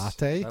 Chocolate.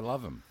 Yes. I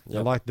love them. they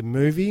like the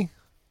movie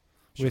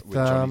with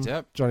Johnny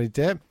Depp. Johnny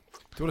Depp.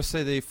 Do you want to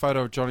see the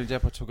photo of Johnny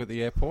Depp I took at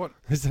the airport?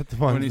 Is that the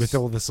one When he's- with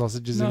all the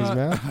sausages in his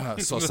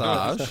mouth?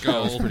 Sausage.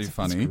 That was pretty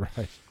funny.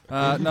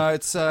 Right. No,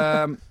 it's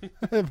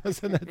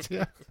Wasn't it?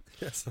 Yeah.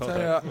 Yes,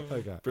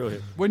 Okay.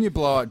 brilliant. when you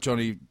blow out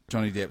Johnny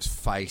Depp's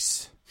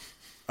face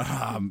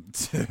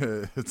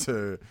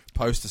to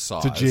poster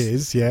size, To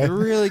jizz, yeah. you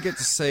really get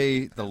to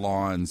see the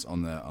lines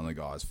on the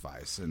guy's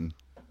face, and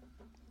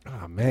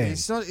Oh man.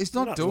 he's Not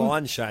not doing.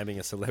 line shaming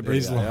a celebrity.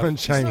 He's though. line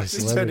shaming a He's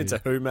turned celebrity. into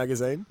Who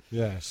magazine.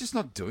 Yeah. He's just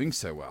not doing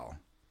so well.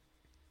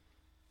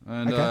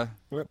 And Okay.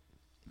 Yep.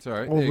 it's all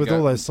right. Well, there you with go.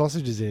 all those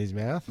sausages in his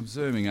mouth, I'm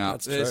zooming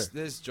up. That's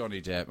There's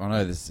Johnny Depp. I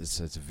know it's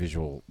a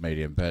visual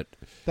medium, but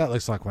that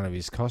looks like one of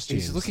his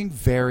costumes. he's looking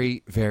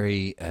very,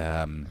 very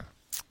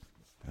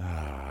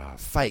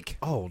fake.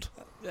 old.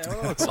 Yeah,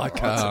 well, looks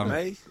Like, alright to um,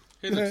 me.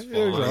 He looks Yeah,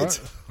 he looks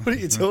fine. alright. What are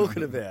you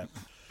talking about?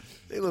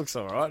 He looks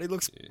all right. He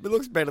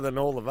looks better than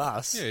all of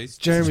us. Yeah, he's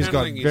Jeremy's got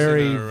channeling his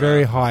very, inner,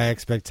 very high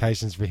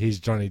expectations for his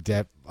Johnny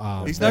Depp.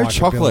 He's no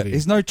chocolate. likability.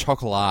 He's no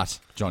chocolate.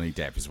 Johnny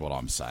Depp is what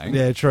I'm saying.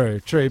 Yeah, true.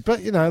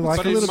 But you know, like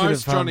but a in little bit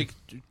most of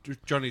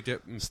Johnny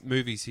Depp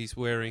movies, he's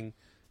wearing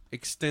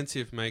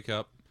extensive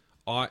makeup,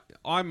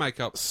 eye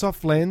makeup.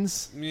 soft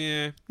lens.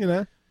 Yeah, You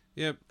know.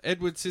 yeah.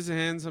 Edward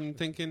Scissorhands. I'm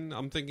thinking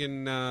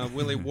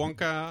Willy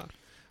Wonka.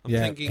 I'm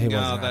Yeah, thinking he was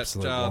an that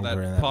absolute wonker in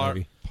that pirate,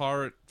 movie.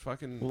 pirate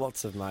fucking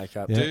Lots of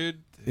makeup. Yeah. dude.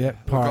 Yeah,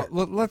 pirate.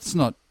 Let's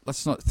not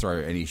throw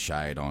any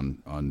shade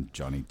on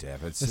Johnny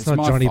Depp. It's not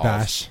my Johnny fault.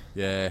 Bash.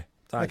 Yeah.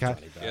 Don't Okay.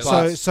 Johnny Depp.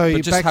 Yeah, So you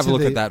but just back have a to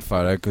look the- at that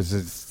photo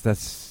because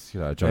that's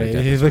Johnny Yeah,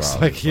 Depp. he as looks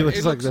well. like he looks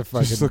He like the looks-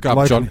 fucking Just look up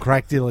local John-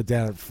 crack dealer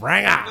down at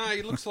Franger. No,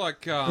 he looks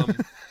like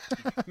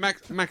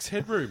Max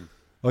Headroom.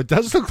 Oh, it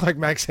does look like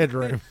Max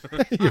Headroom.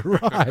 You're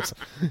right.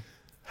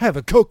 Have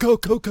a Coke, Now-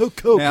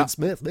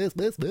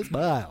 and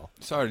smile.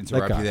 Sorry to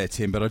interrupt Okay. you there,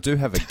 Tim, but I do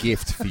have a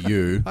gift for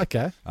you.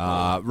 Okay.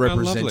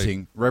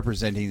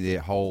 Representing the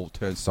whole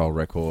Turnstile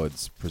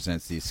Records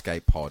presents the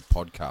Escape Pod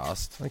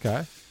podcast.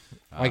 Okay.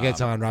 I get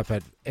to unwrap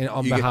it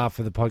on you behalf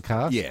of the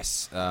podcast.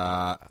 Yes.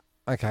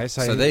 Okay,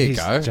 So there you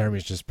go.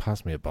 Jeremy's just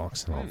passed me a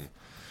box, and I've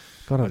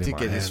got it I in did my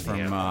get this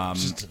hand from here.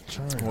 Just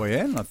trying.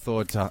 Hoyen. I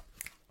thought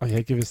Oh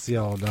yeah, give us the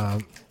old.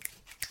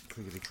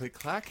 clickety click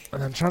clack.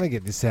 And I'm trying to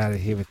get this out of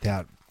here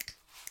without.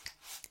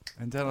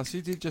 And Dennis,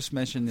 you did just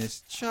mention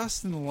this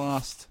just in the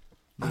last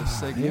little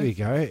segment. Here we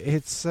go.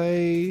 It's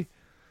a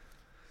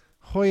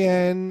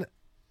Hoyan.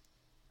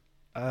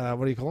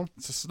 What do you call them?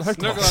 It's a snow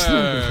Snow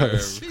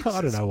globe. globe.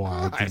 I don't know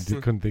why I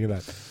couldn't think of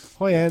that.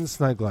 Hoyan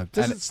snow globe.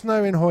 Does it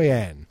snow in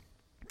Hoyan?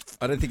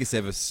 I don't think it's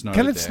ever snowed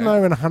Can it there.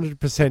 snow in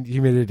 100%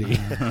 humidity?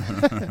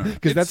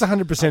 Because that's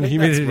 100%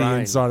 humidity rain.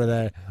 inside of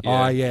there.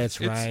 Yeah. Oh, yeah, it's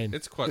rain.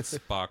 It's quite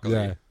sparkly.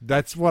 Yeah,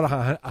 that's what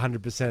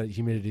 100%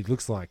 humidity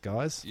looks like,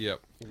 guys. Yep.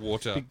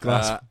 Water. Big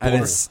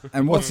glass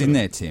and what's in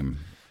there, Tim?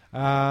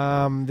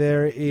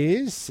 There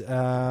is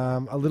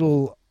a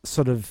little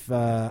sort of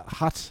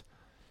hut,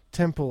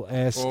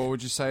 temple-esque Or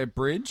would you say a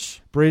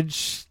bridge?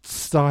 bridge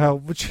style.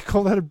 Would you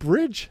call that a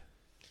bridge?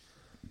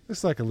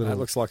 Looks like a little. That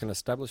looks like an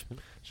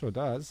establishment. Sure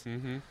does.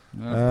 Mm-hmm.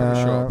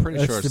 No,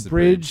 pretty sure it's the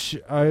bridge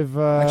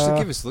over. Actually,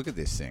 give us a look at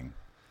this thing.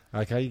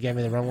 Okay, you gave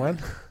me the wrong one.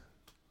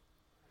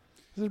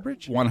 Is it a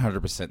bridge?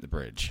 100% the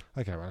bridge.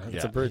 Okay, well,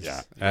 It's a bridge.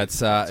 Yeah.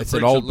 It's a an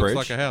bridge old that looks bridge.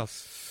 like a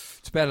house.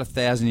 It's about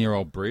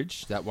 1,000-year-old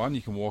bridge. That one,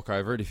 you can walk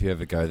over it if you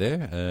ever go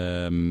there.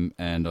 And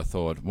I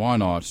thought, why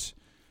not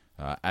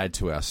add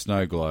to our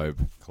snow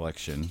globe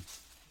collection?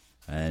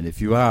 And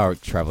if you are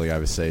travelling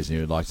overseas and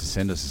you would like to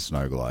send us a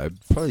snow globe,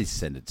 please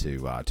send it to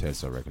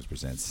Turnstile Records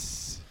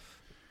Presents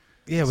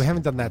Yeah, we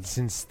haven't done that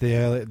since the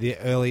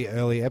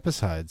early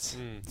episodes.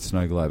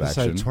 Snow Globe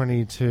Episode action.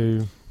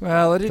 22.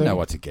 Well, I didn't 30. know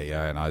what to get you,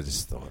 and I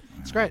just thought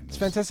It's great. It's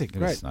fantastic.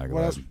 get a Great. snow What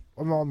globe. else?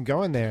 I'm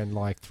going there in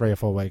like 3 or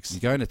 4 weeks. You're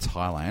going to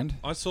Thailand.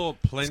 I saw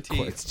plenty.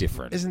 It's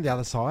different. Isn't the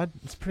other side?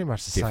 It's pretty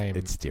much the same.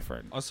 It's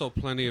different. I saw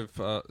plenty of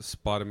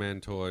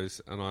Spider-Man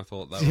toys, and I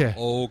thought they Yeah.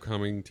 were all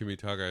coming to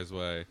Mitago's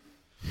way.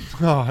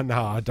 Oh,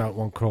 no, I don't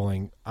want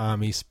crawling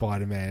Army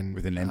Spider-Man.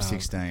 With an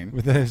M16.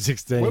 With an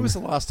M16. When was the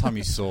last time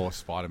you saw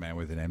Spider-Man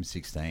with an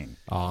M16?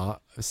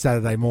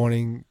 Saturday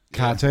morning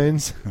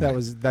cartoons.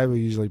 They were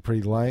usually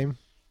pretty lame.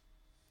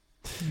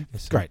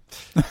 It's great.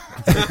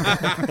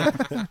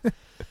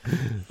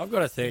 I've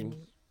got a thing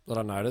that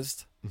I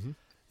noticed. Mhm.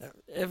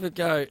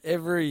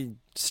 Every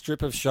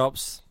strip of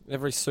shops,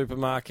 every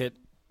supermarket,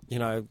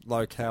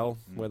 locale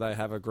where they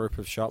have a group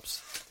of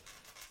shops,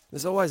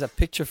 there's always a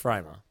picture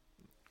framer.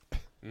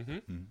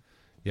 Mm-hmm.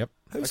 Yep.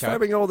 Who's Okay.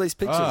 framing all these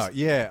pictures? Oh,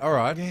 yeah, all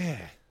right. Yeah.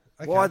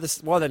 Why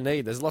the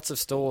need? There's lots of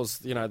stores,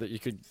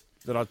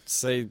 that I'd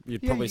see.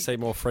 You'd Yeah, probably see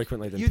more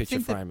frequently than You'd picture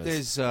think that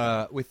framers.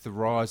 there's, with the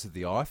rise of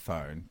the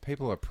iPhone,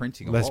 people are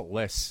printing a Less- lot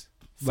less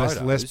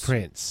photos. Less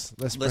prints.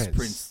 Less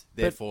prints,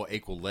 therefore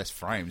equal less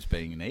frames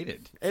being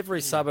needed.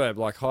 Every suburb,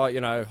 like high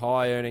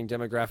earning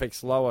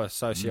demographics, lower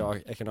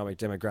socioeconomic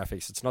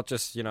demographics. It's not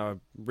just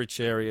rich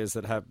areas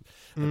that have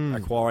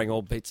acquiring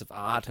all bits of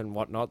art and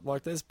whatnot.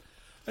 Like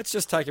it's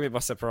just taken me by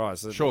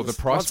surprise. Sure, the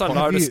price Once I point-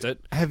 noticed it,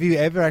 Have you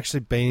ever actually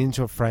been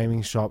into a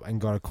framing shop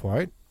and got a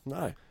quote?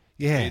 no.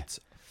 Yeah. It's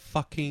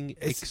fucking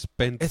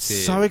expensive.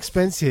 It's so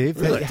expensive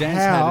Really? that Dan's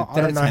I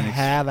don't know had an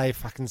how they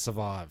fucking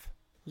survive.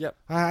 Yep.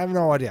 I have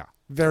no idea.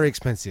 Very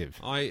expensive.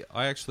 I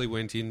actually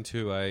went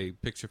into a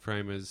picture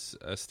framer's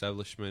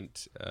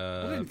establishment.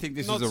 I didn't think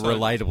this not was a so-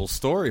 relatable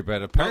story,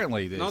 but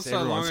apparently not so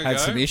everyone's long had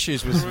ago. some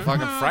issues with some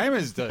fucking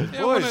framers, dude.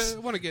 Yeah, Boys, I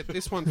want to get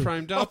this one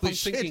framed up. Holy I'm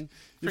shit. thinking,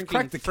 You've thinking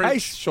cracked the French,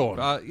 case,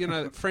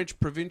 Sean. French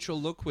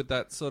provincial look with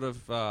that sort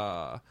of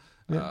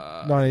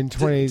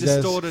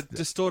 1920s.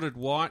 distorted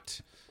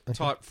white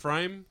type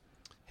frame.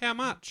 How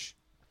much?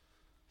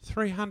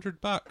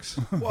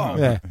 $300. Whoa.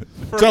 Yeah.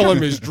 Tell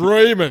him he's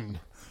dreaming.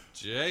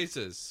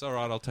 Jesus. All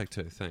right, I'll take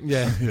 2. Thanks.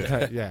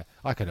 Yeah. Yeah.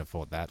 I can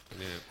afford that.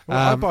 Yeah.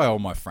 Well, I buy all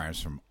my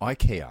frames from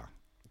IKEA.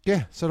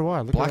 Yeah, so do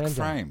I. Look Black around,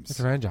 John. frames.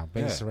 Look around, John.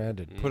 Being Yeah.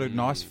 surrounded. Put a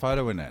nice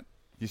photo in it.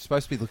 You're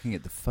supposed to be looking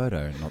at the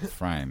photo, not the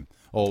frame.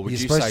 Or would You're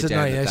you supposed say, to Dan,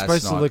 know. that You're that's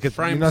supposed to not... look at.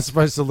 frames. You're not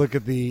supposed to look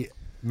at the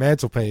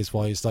mantelpiece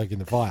while you're stoking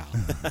the fire.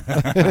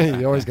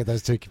 You always get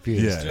those two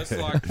confused. Yeah.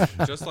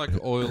 Just like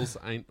oils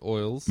ain't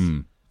oils.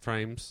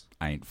 Frames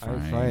Ain't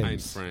frames. frames.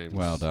 ain't frames.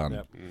 Well done.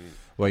 Yep.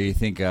 Well, you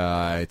think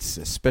it's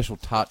a special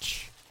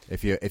touch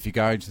if you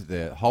go into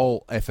the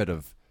whole effort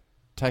of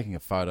taking a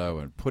photo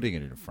and putting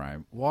it in a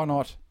frame. Why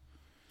not?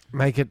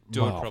 Make it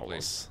Do it properly.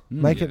 marvelous.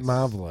 Make it Yes.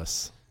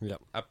 marvelous.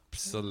 Yep.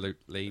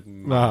 Absolutely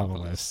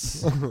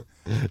Marvelous. marvelous.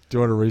 Do you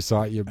want to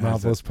recite your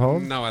marvelous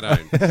poem? No, I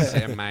don't.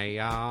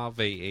 MARVELLOUS.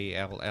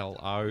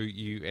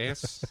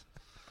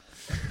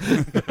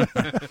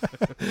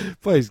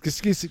 Please,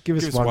 just give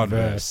us one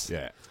verse.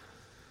 Yeah.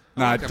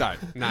 No,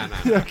 don't. No.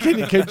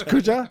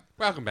 Could you?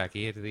 Welcome back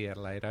here to the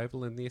Adelaide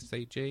Oval in the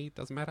SCG.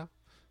 Doesn't matter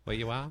where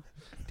you are.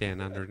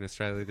 Down under in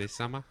Australia this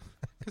summer.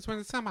 Because when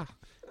it's summer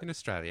in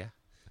Australia,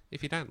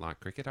 if you don't like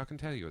cricket, I can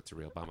tell you it's a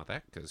real bummer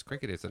that, because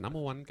cricket is the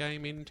 #1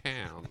 game in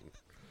town.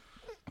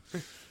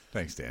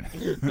 Thanks, Dan.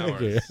 No Thank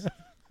you. worries.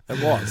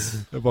 It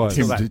was. It was.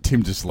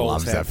 Tim just Balls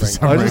loves that for hampering.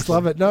 some I reason. just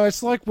love it. No,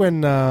 it's like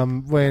when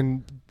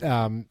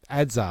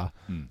Adza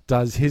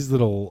does his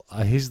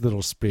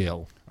little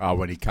spiel. Oh,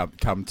 when he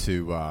come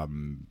to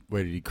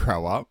where did he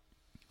grow up?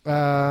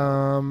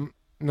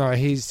 No,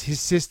 his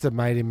sister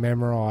made him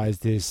memorize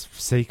this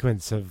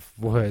sequence of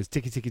words.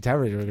 Tiki tiki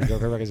tabi.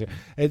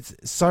 It's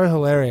so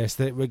hilarious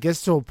that it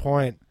gets to a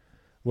point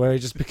where it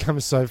just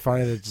becomes so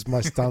funny that just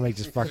my stomach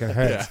just fucking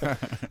hurts.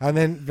 And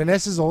then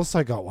Vanessa's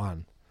also got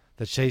one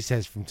that she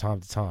says from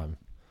time to time.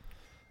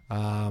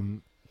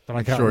 But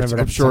I can't remember.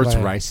 I'm sure it's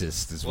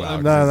racist. racist as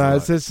well. No,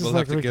 it's just We'll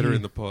like have to get her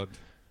in the pod.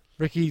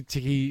 Ricky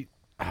Tiki.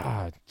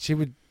 She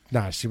would.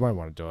 No, she won't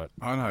want to do it.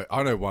 I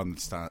know one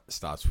that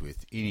starts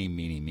with "Inny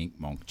Minny Mink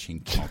Monk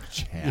Chink Monk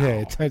Chow."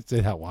 Yeah, don't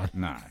do that one.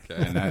 No,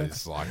 and that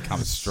is like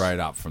comes straight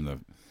up from the.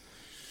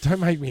 Don't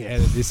make me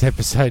edit this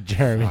episode,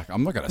 Jeremy. Like,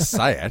 I'm not going to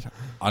say it.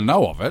 I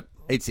know of it.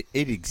 It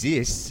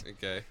exists,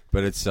 Okay.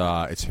 but it's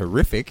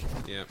horrific.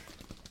 Yeah.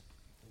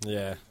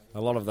 Yeah, a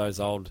lot of those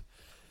old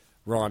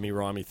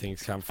rhymey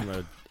things come from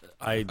a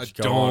A age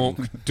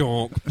gone.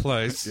 donk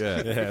place.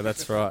 Yeah. Yeah,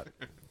 that's right.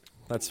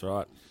 That's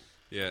right.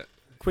 Yeah.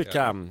 Quick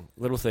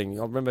little thing.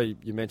 I remember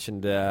you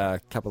mentioned a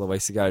couple of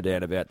weeks ago,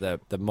 Dan, about the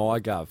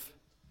MyGov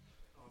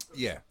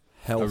Yeah.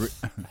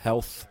 health,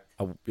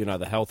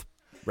 the health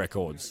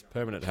records,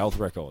 permanent health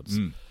records.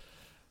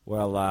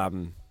 Well,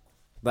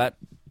 that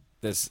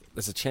there's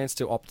a chance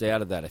to opt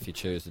out of that if you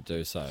choose to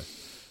do so,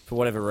 for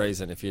whatever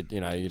reason. If you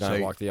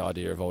don't like the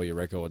idea of all your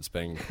records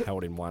being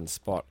held in one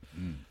spot.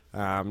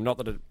 Not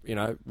that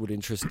it would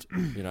interest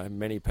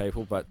many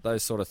people, but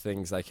those sort of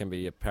things, they can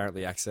be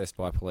apparently accessed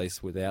by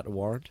police without a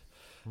warrant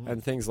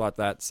and things like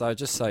that. So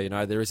just so you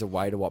know, there is a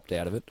way to opt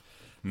out of it.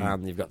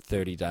 You've got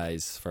 30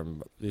 days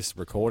from this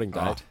recording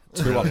date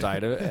to opt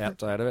out of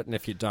it, and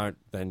if you don't,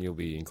 then you'll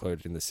be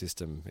included in the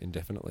system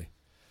indefinitely.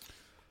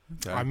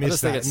 Okay. I missed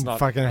just think that. it's And not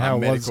fucking hell,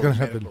 what's going to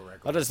happen?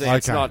 I just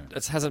think Okay.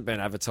 it hasn't been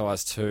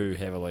advertised too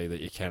heavily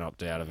that you can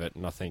opt out of it,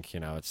 and I think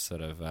it's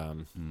sort of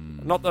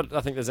not that I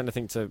think there's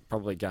anything to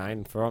probably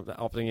gain for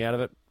opting out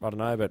of it. I don't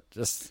know, but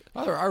just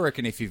I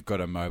reckon if you've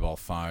got a mobile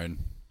phone,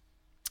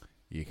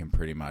 you can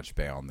pretty much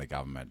be on the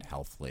government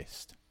health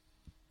list.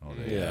 Or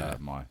the, Yeah.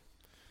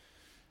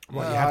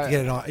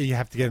 Well, you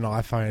have to get an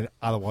iPhone,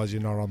 otherwise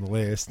you're not on the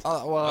list.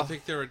 I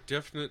think there are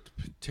definite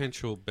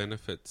potential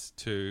benefits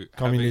to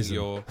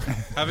Communism.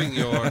 having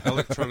your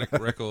electronic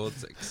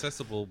records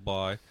accessible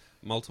by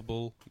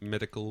multiple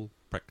medical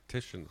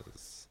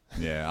practitioners.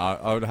 Yeah,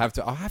 I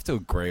have to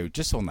agree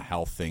just on the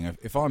health thing.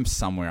 If I'm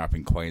somewhere up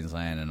in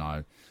Queensland and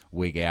I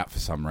wig out for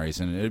some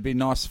reason, it'd be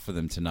nice for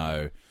them to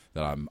know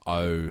that I'm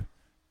O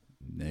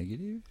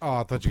negative. Oh,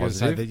 I thought you were going to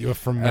say Positive. that you were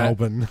from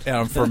Melbourne. And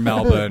I'm from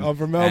Melbourne. I'm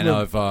from Melbourne.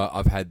 And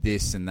I've had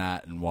this and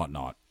that and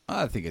whatnot.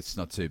 I think it's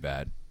not too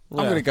bad. I'm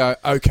Yeah. going to go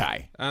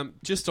okay.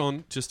 Just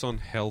on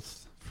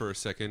health for a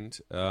second.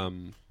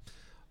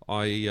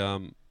 I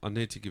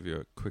need to give you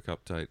a quick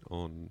update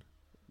on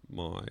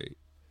my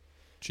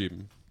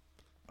gym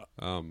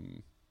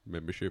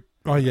membership.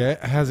 Oh,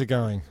 yeah? How's it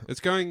going? It's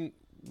going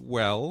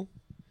well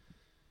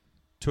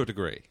to a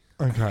degree.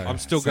 Okay. I'm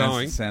still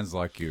going. Sounds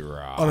like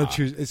you're on a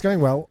Tuesday. It's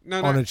going well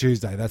on a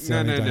Tuesday. That's the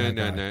only day I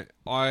go. No.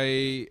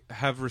 I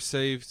have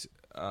received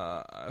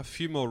a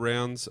few more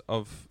rounds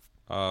of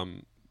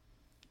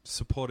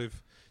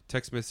supportive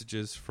text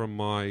messages from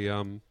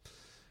my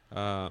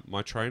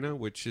my trainer,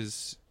 which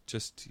is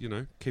just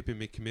keeping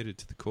me committed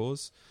to the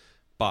cause.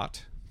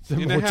 But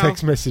Some more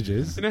text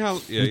messages. you know how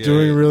You're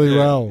doing really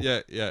well.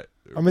 Yeah.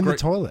 I'm in the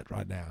toilet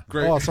right now.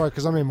 Great. Oh, sorry,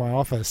 because I'm in my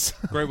office.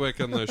 Great work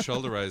on those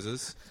shoulder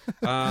raisers.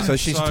 So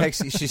she's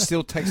she's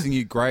still texting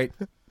you great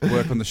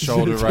work on the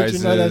shoulder Did you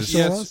raisers. know that,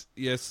 Sean?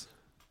 Yes.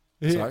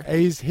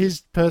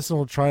 His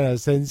personal trainer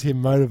sends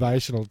him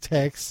motivational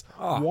texts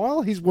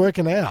while he's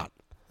working out.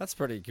 that's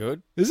pretty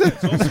good. Is it?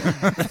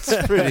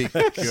 That's pretty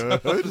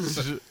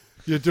good.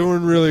 You're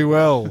doing really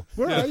well.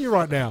 Where are you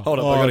right now? Hold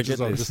on, I gotta get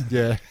this.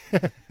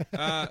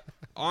 Yeah.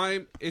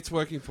 It's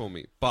working for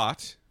me,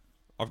 but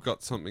I've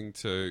got something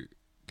to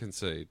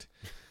concede.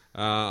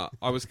 I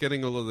was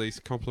getting all of these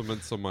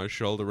compliments on my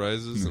shoulder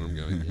raisers, and I'm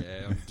going,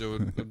 yeah,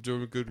 I'm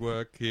doing good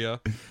work here.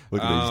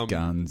 Look at these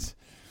guns.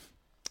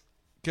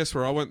 Guess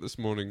where I went this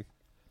morning?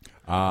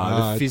 The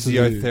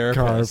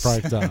physiotherapist.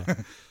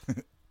 Chiropractor.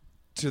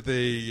 To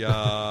the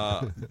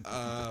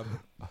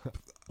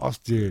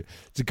Osteo.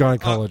 It's a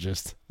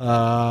gynecologist.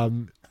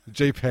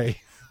 GP.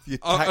 Your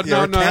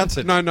no,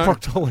 accountant. no.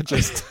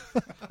 Proctologist.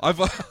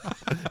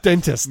 I've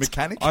Dentist.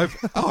 Mechanic.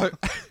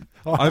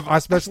 Eye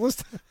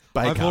specialist.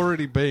 I've Baker.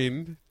 already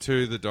been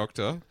to the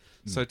doctor.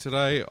 So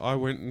today I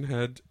went and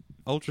had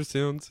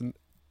ultrasounds and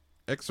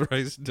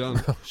X-rays done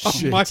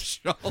on my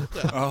shoulder.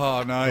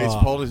 Oh no, he's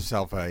pulled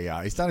himself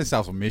he's done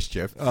himself a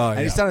mischief. And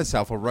he's done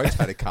himself a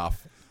rotator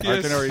cuff. I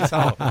Yes. can already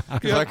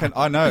tell.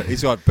 I know.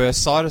 He's got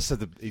bursitis.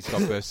 He's got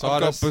bursitis.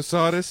 I've got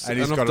bursitis And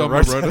he's I've got done a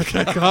my rotator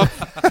rotator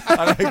cuff.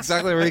 I know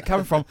exactly where he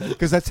come from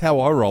because that's how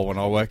I roll when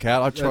I work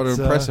out. I try to That's,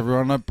 impress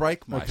everyone. I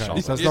break my Okay.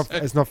 shoulder. So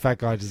it's not fat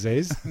guy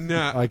disease.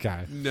 No.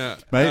 Okay. No.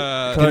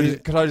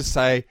 Mate, could I just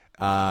say,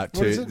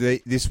 is to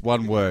this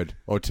one word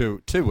or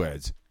two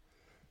words.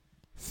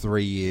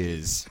 3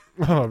 years.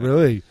 Oh,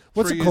 really?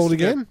 What's 3 it years called to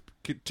again?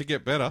 to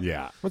get better.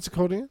 Yeah. What's it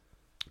called again?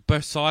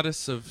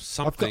 Bursitis of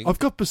something. I've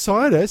got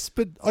bursitis,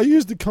 but I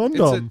used a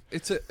condom.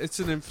 It's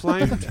an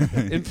inflamed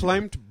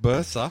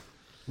bursa.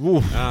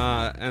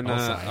 And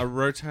a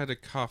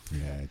rotator cuff.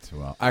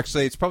 Yeah,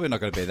 actually, it's probably not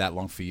going to be that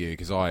long for you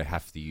because I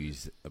have to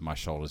use my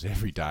shoulders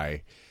every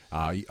day.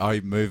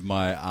 I move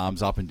my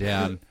arms up and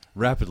down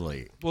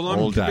rapidly. Well, I'm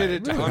all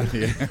committed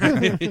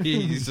day.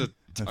 He's a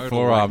total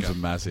Forearms wanker. are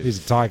massive.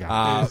 He's a tiger.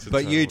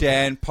 But you,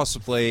 Dan,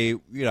 possibly,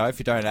 if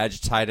you don't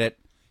agitate it,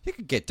 you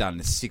could get done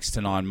in 6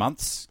 to 9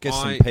 months. Get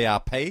some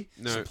PRP,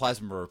 some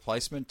plasma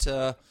replacement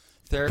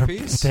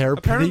therapies.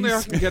 Apparently,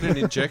 I can get an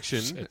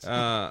injection.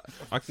 I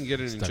can get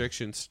an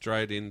injection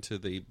straight into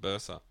the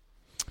bursa.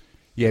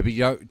 Yeah, but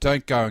you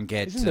don't go and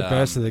get... Isn't the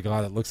bursa the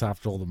guy that looks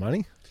after all the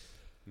money?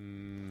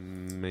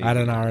 Maybe. At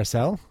an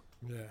RSL?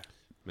 Yeah.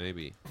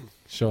 Maybe.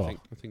 Sure.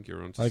 I think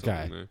you're onto something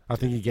Okay. there. I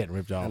think you're getting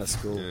ripped off. And a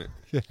school.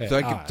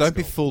 Yeah. Don't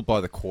be fooled by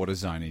the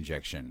cortisone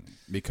injection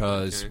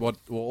because what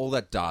all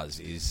that does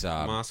is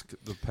Mask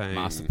the pain.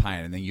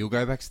 and then you'll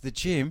go back to the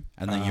gym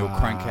and then you'll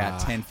crank out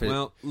 10 for.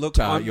 Well, look,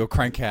 you'll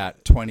crank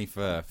out 20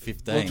 for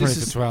 15 Well, 20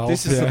 for 12.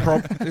 This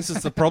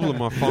is the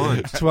problem I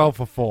find. 12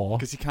 for 4.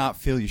 because you can't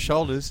feel your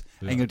shoulders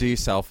and you'll do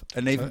yourself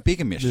an even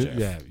bigger mischief.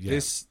 Yeah.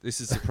 This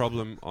is the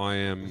problem I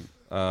am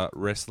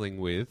wrestling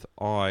with.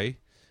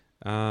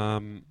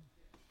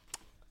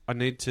 I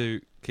need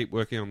to keep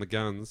working on the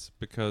guns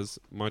because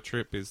my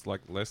trip is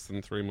like less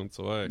than 3 months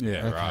away.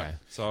 Yeah, Okay. right.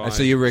 So, And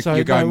so you're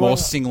So going no, more what-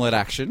 singlet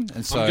action,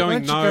 and so Why I'm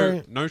going don't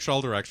you no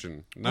shoulder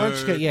action. Why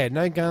don't you go,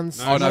 no guns,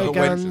 No, no, no, but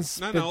when- guns.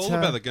 No, but, all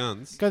about the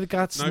guns. Go the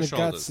guts No and the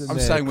shoulders. guts and I'm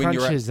the saying when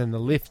you're crunches and the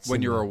lifts. when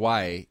and you're the-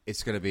 away,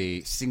 it's going to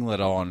be singlet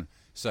on,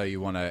 so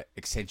you want to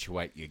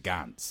accentuate your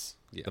guns,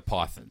 the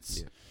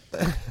pythons. Yeah.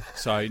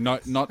 So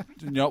not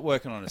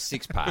working on a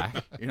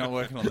 6-pack. You're not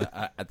working on the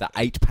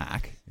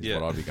 8-pack. Is Yeah.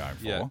 what I'd be going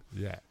for. Yeah.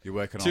 Yeah. You're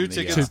working 2 on the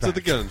tickets to Two-pack.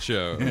 the gun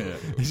show.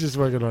 He's just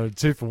working on a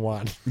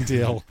 2-for-1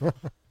 deal.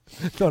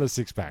 Not a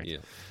 6-pack. Yeah.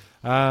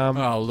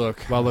 Oh look!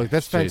 Well, look,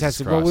 that's Jesus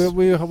fantastic. Christ.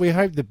 Well, we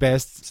hope the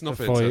best It's not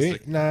for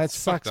fantastic. you. No, it It's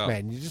sucks, fucked up.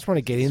 man. You just want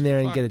to get in there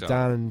and get it fucked up.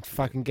 done and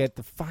fucking get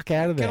the fuck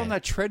out of there. Get on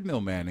that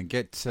treadmill, man, and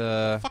get.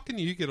 Fucking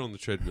you get on the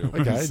treadmill.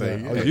 Okay, See,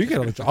 no, yeah. you get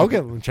on the. I'll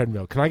get on the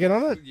treadmill. Can I get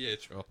on it? Yeah,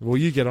 sure. Well,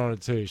 you get on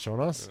it too,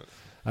 Shaunos.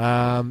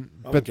 I'm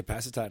But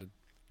incapacitated.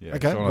 Yeah,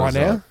 okay, Sean right is,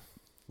 now.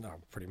 No,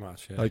 pretty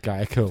much. Yeah.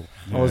 Okay, cool.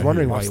 I was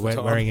wondering why Most you of the weren't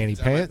time. wearing any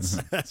pants.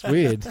 It's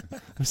weird.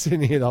 I'm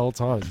sitting here the whole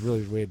time. It's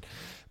really weird.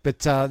 But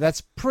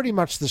that's pretty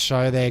much the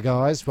show there,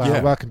 guys. Well,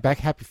 Yeah. welcome back.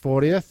 Happy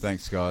 40th.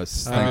 Thanks,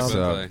 guys. Happy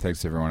birthday.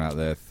 Thanks everyone out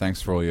there.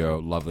 Thanks for all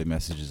your lovely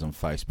messages on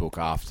Facebook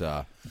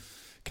after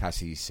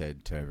Cassie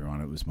said to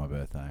everyone it was my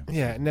birthday.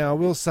 Yeah. Now I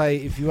will say,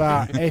 if you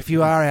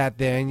are out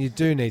there and you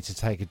do need to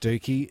take a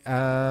dookie,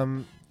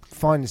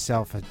 find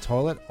yourself a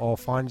toilet or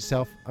find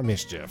yourself a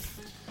mischief.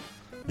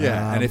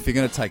 Yeah, and if you're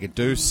going to take a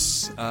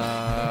deuce,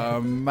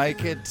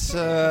 make it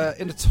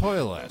in a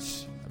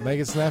toilet. Make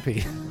it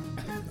snappy.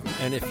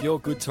 And if your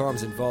good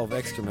times involve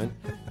excrement,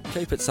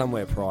 keep it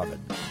somewhere private.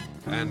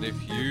 And if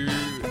you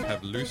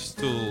have loose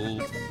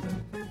stool,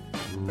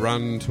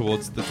 run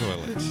towards the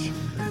toilet.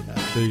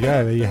 There you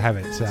go. There you have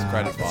it.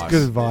 great advice.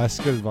 Good advice.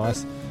 Good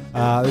advice.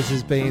 This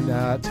has been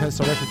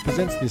Turnstile Records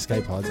presents the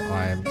Escape Pods.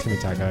 I am Timmy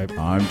Taco.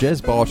 I'm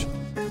Jezbot.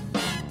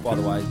 By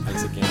the way,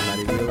 thanks again,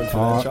 Matty Whelan, for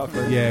that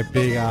chocolate. Yeah,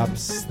 big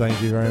ups.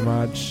 Thank you very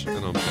much.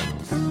 And I'm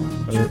Thanos.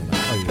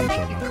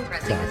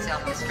 Pressing the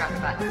self-destruct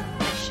button.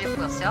 The ship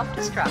will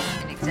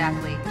self-destruct in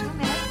exactly 2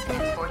 minutes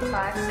and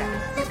 45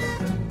 seconds.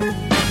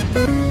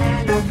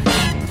 And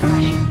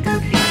mission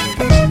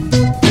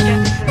completed.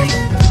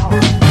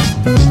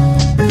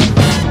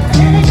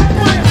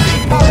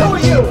 Who are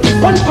you?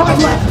 One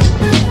pod left.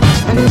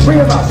 And the 3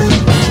 of us.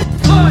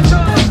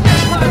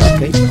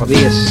 The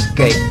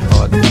escape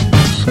pod.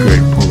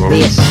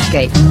 The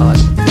escape pod.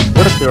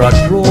 What if there are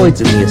droids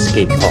in the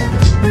escape pod?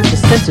 The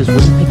sensors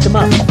wouldn't pick them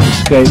up.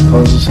 Escape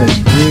puzzle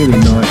sounds really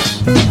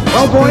nice.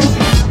 Well, boys,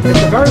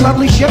 it's a very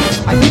lovely ship.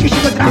 I think you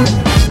should look out.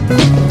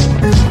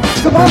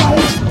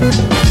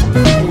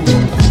 Goodbye.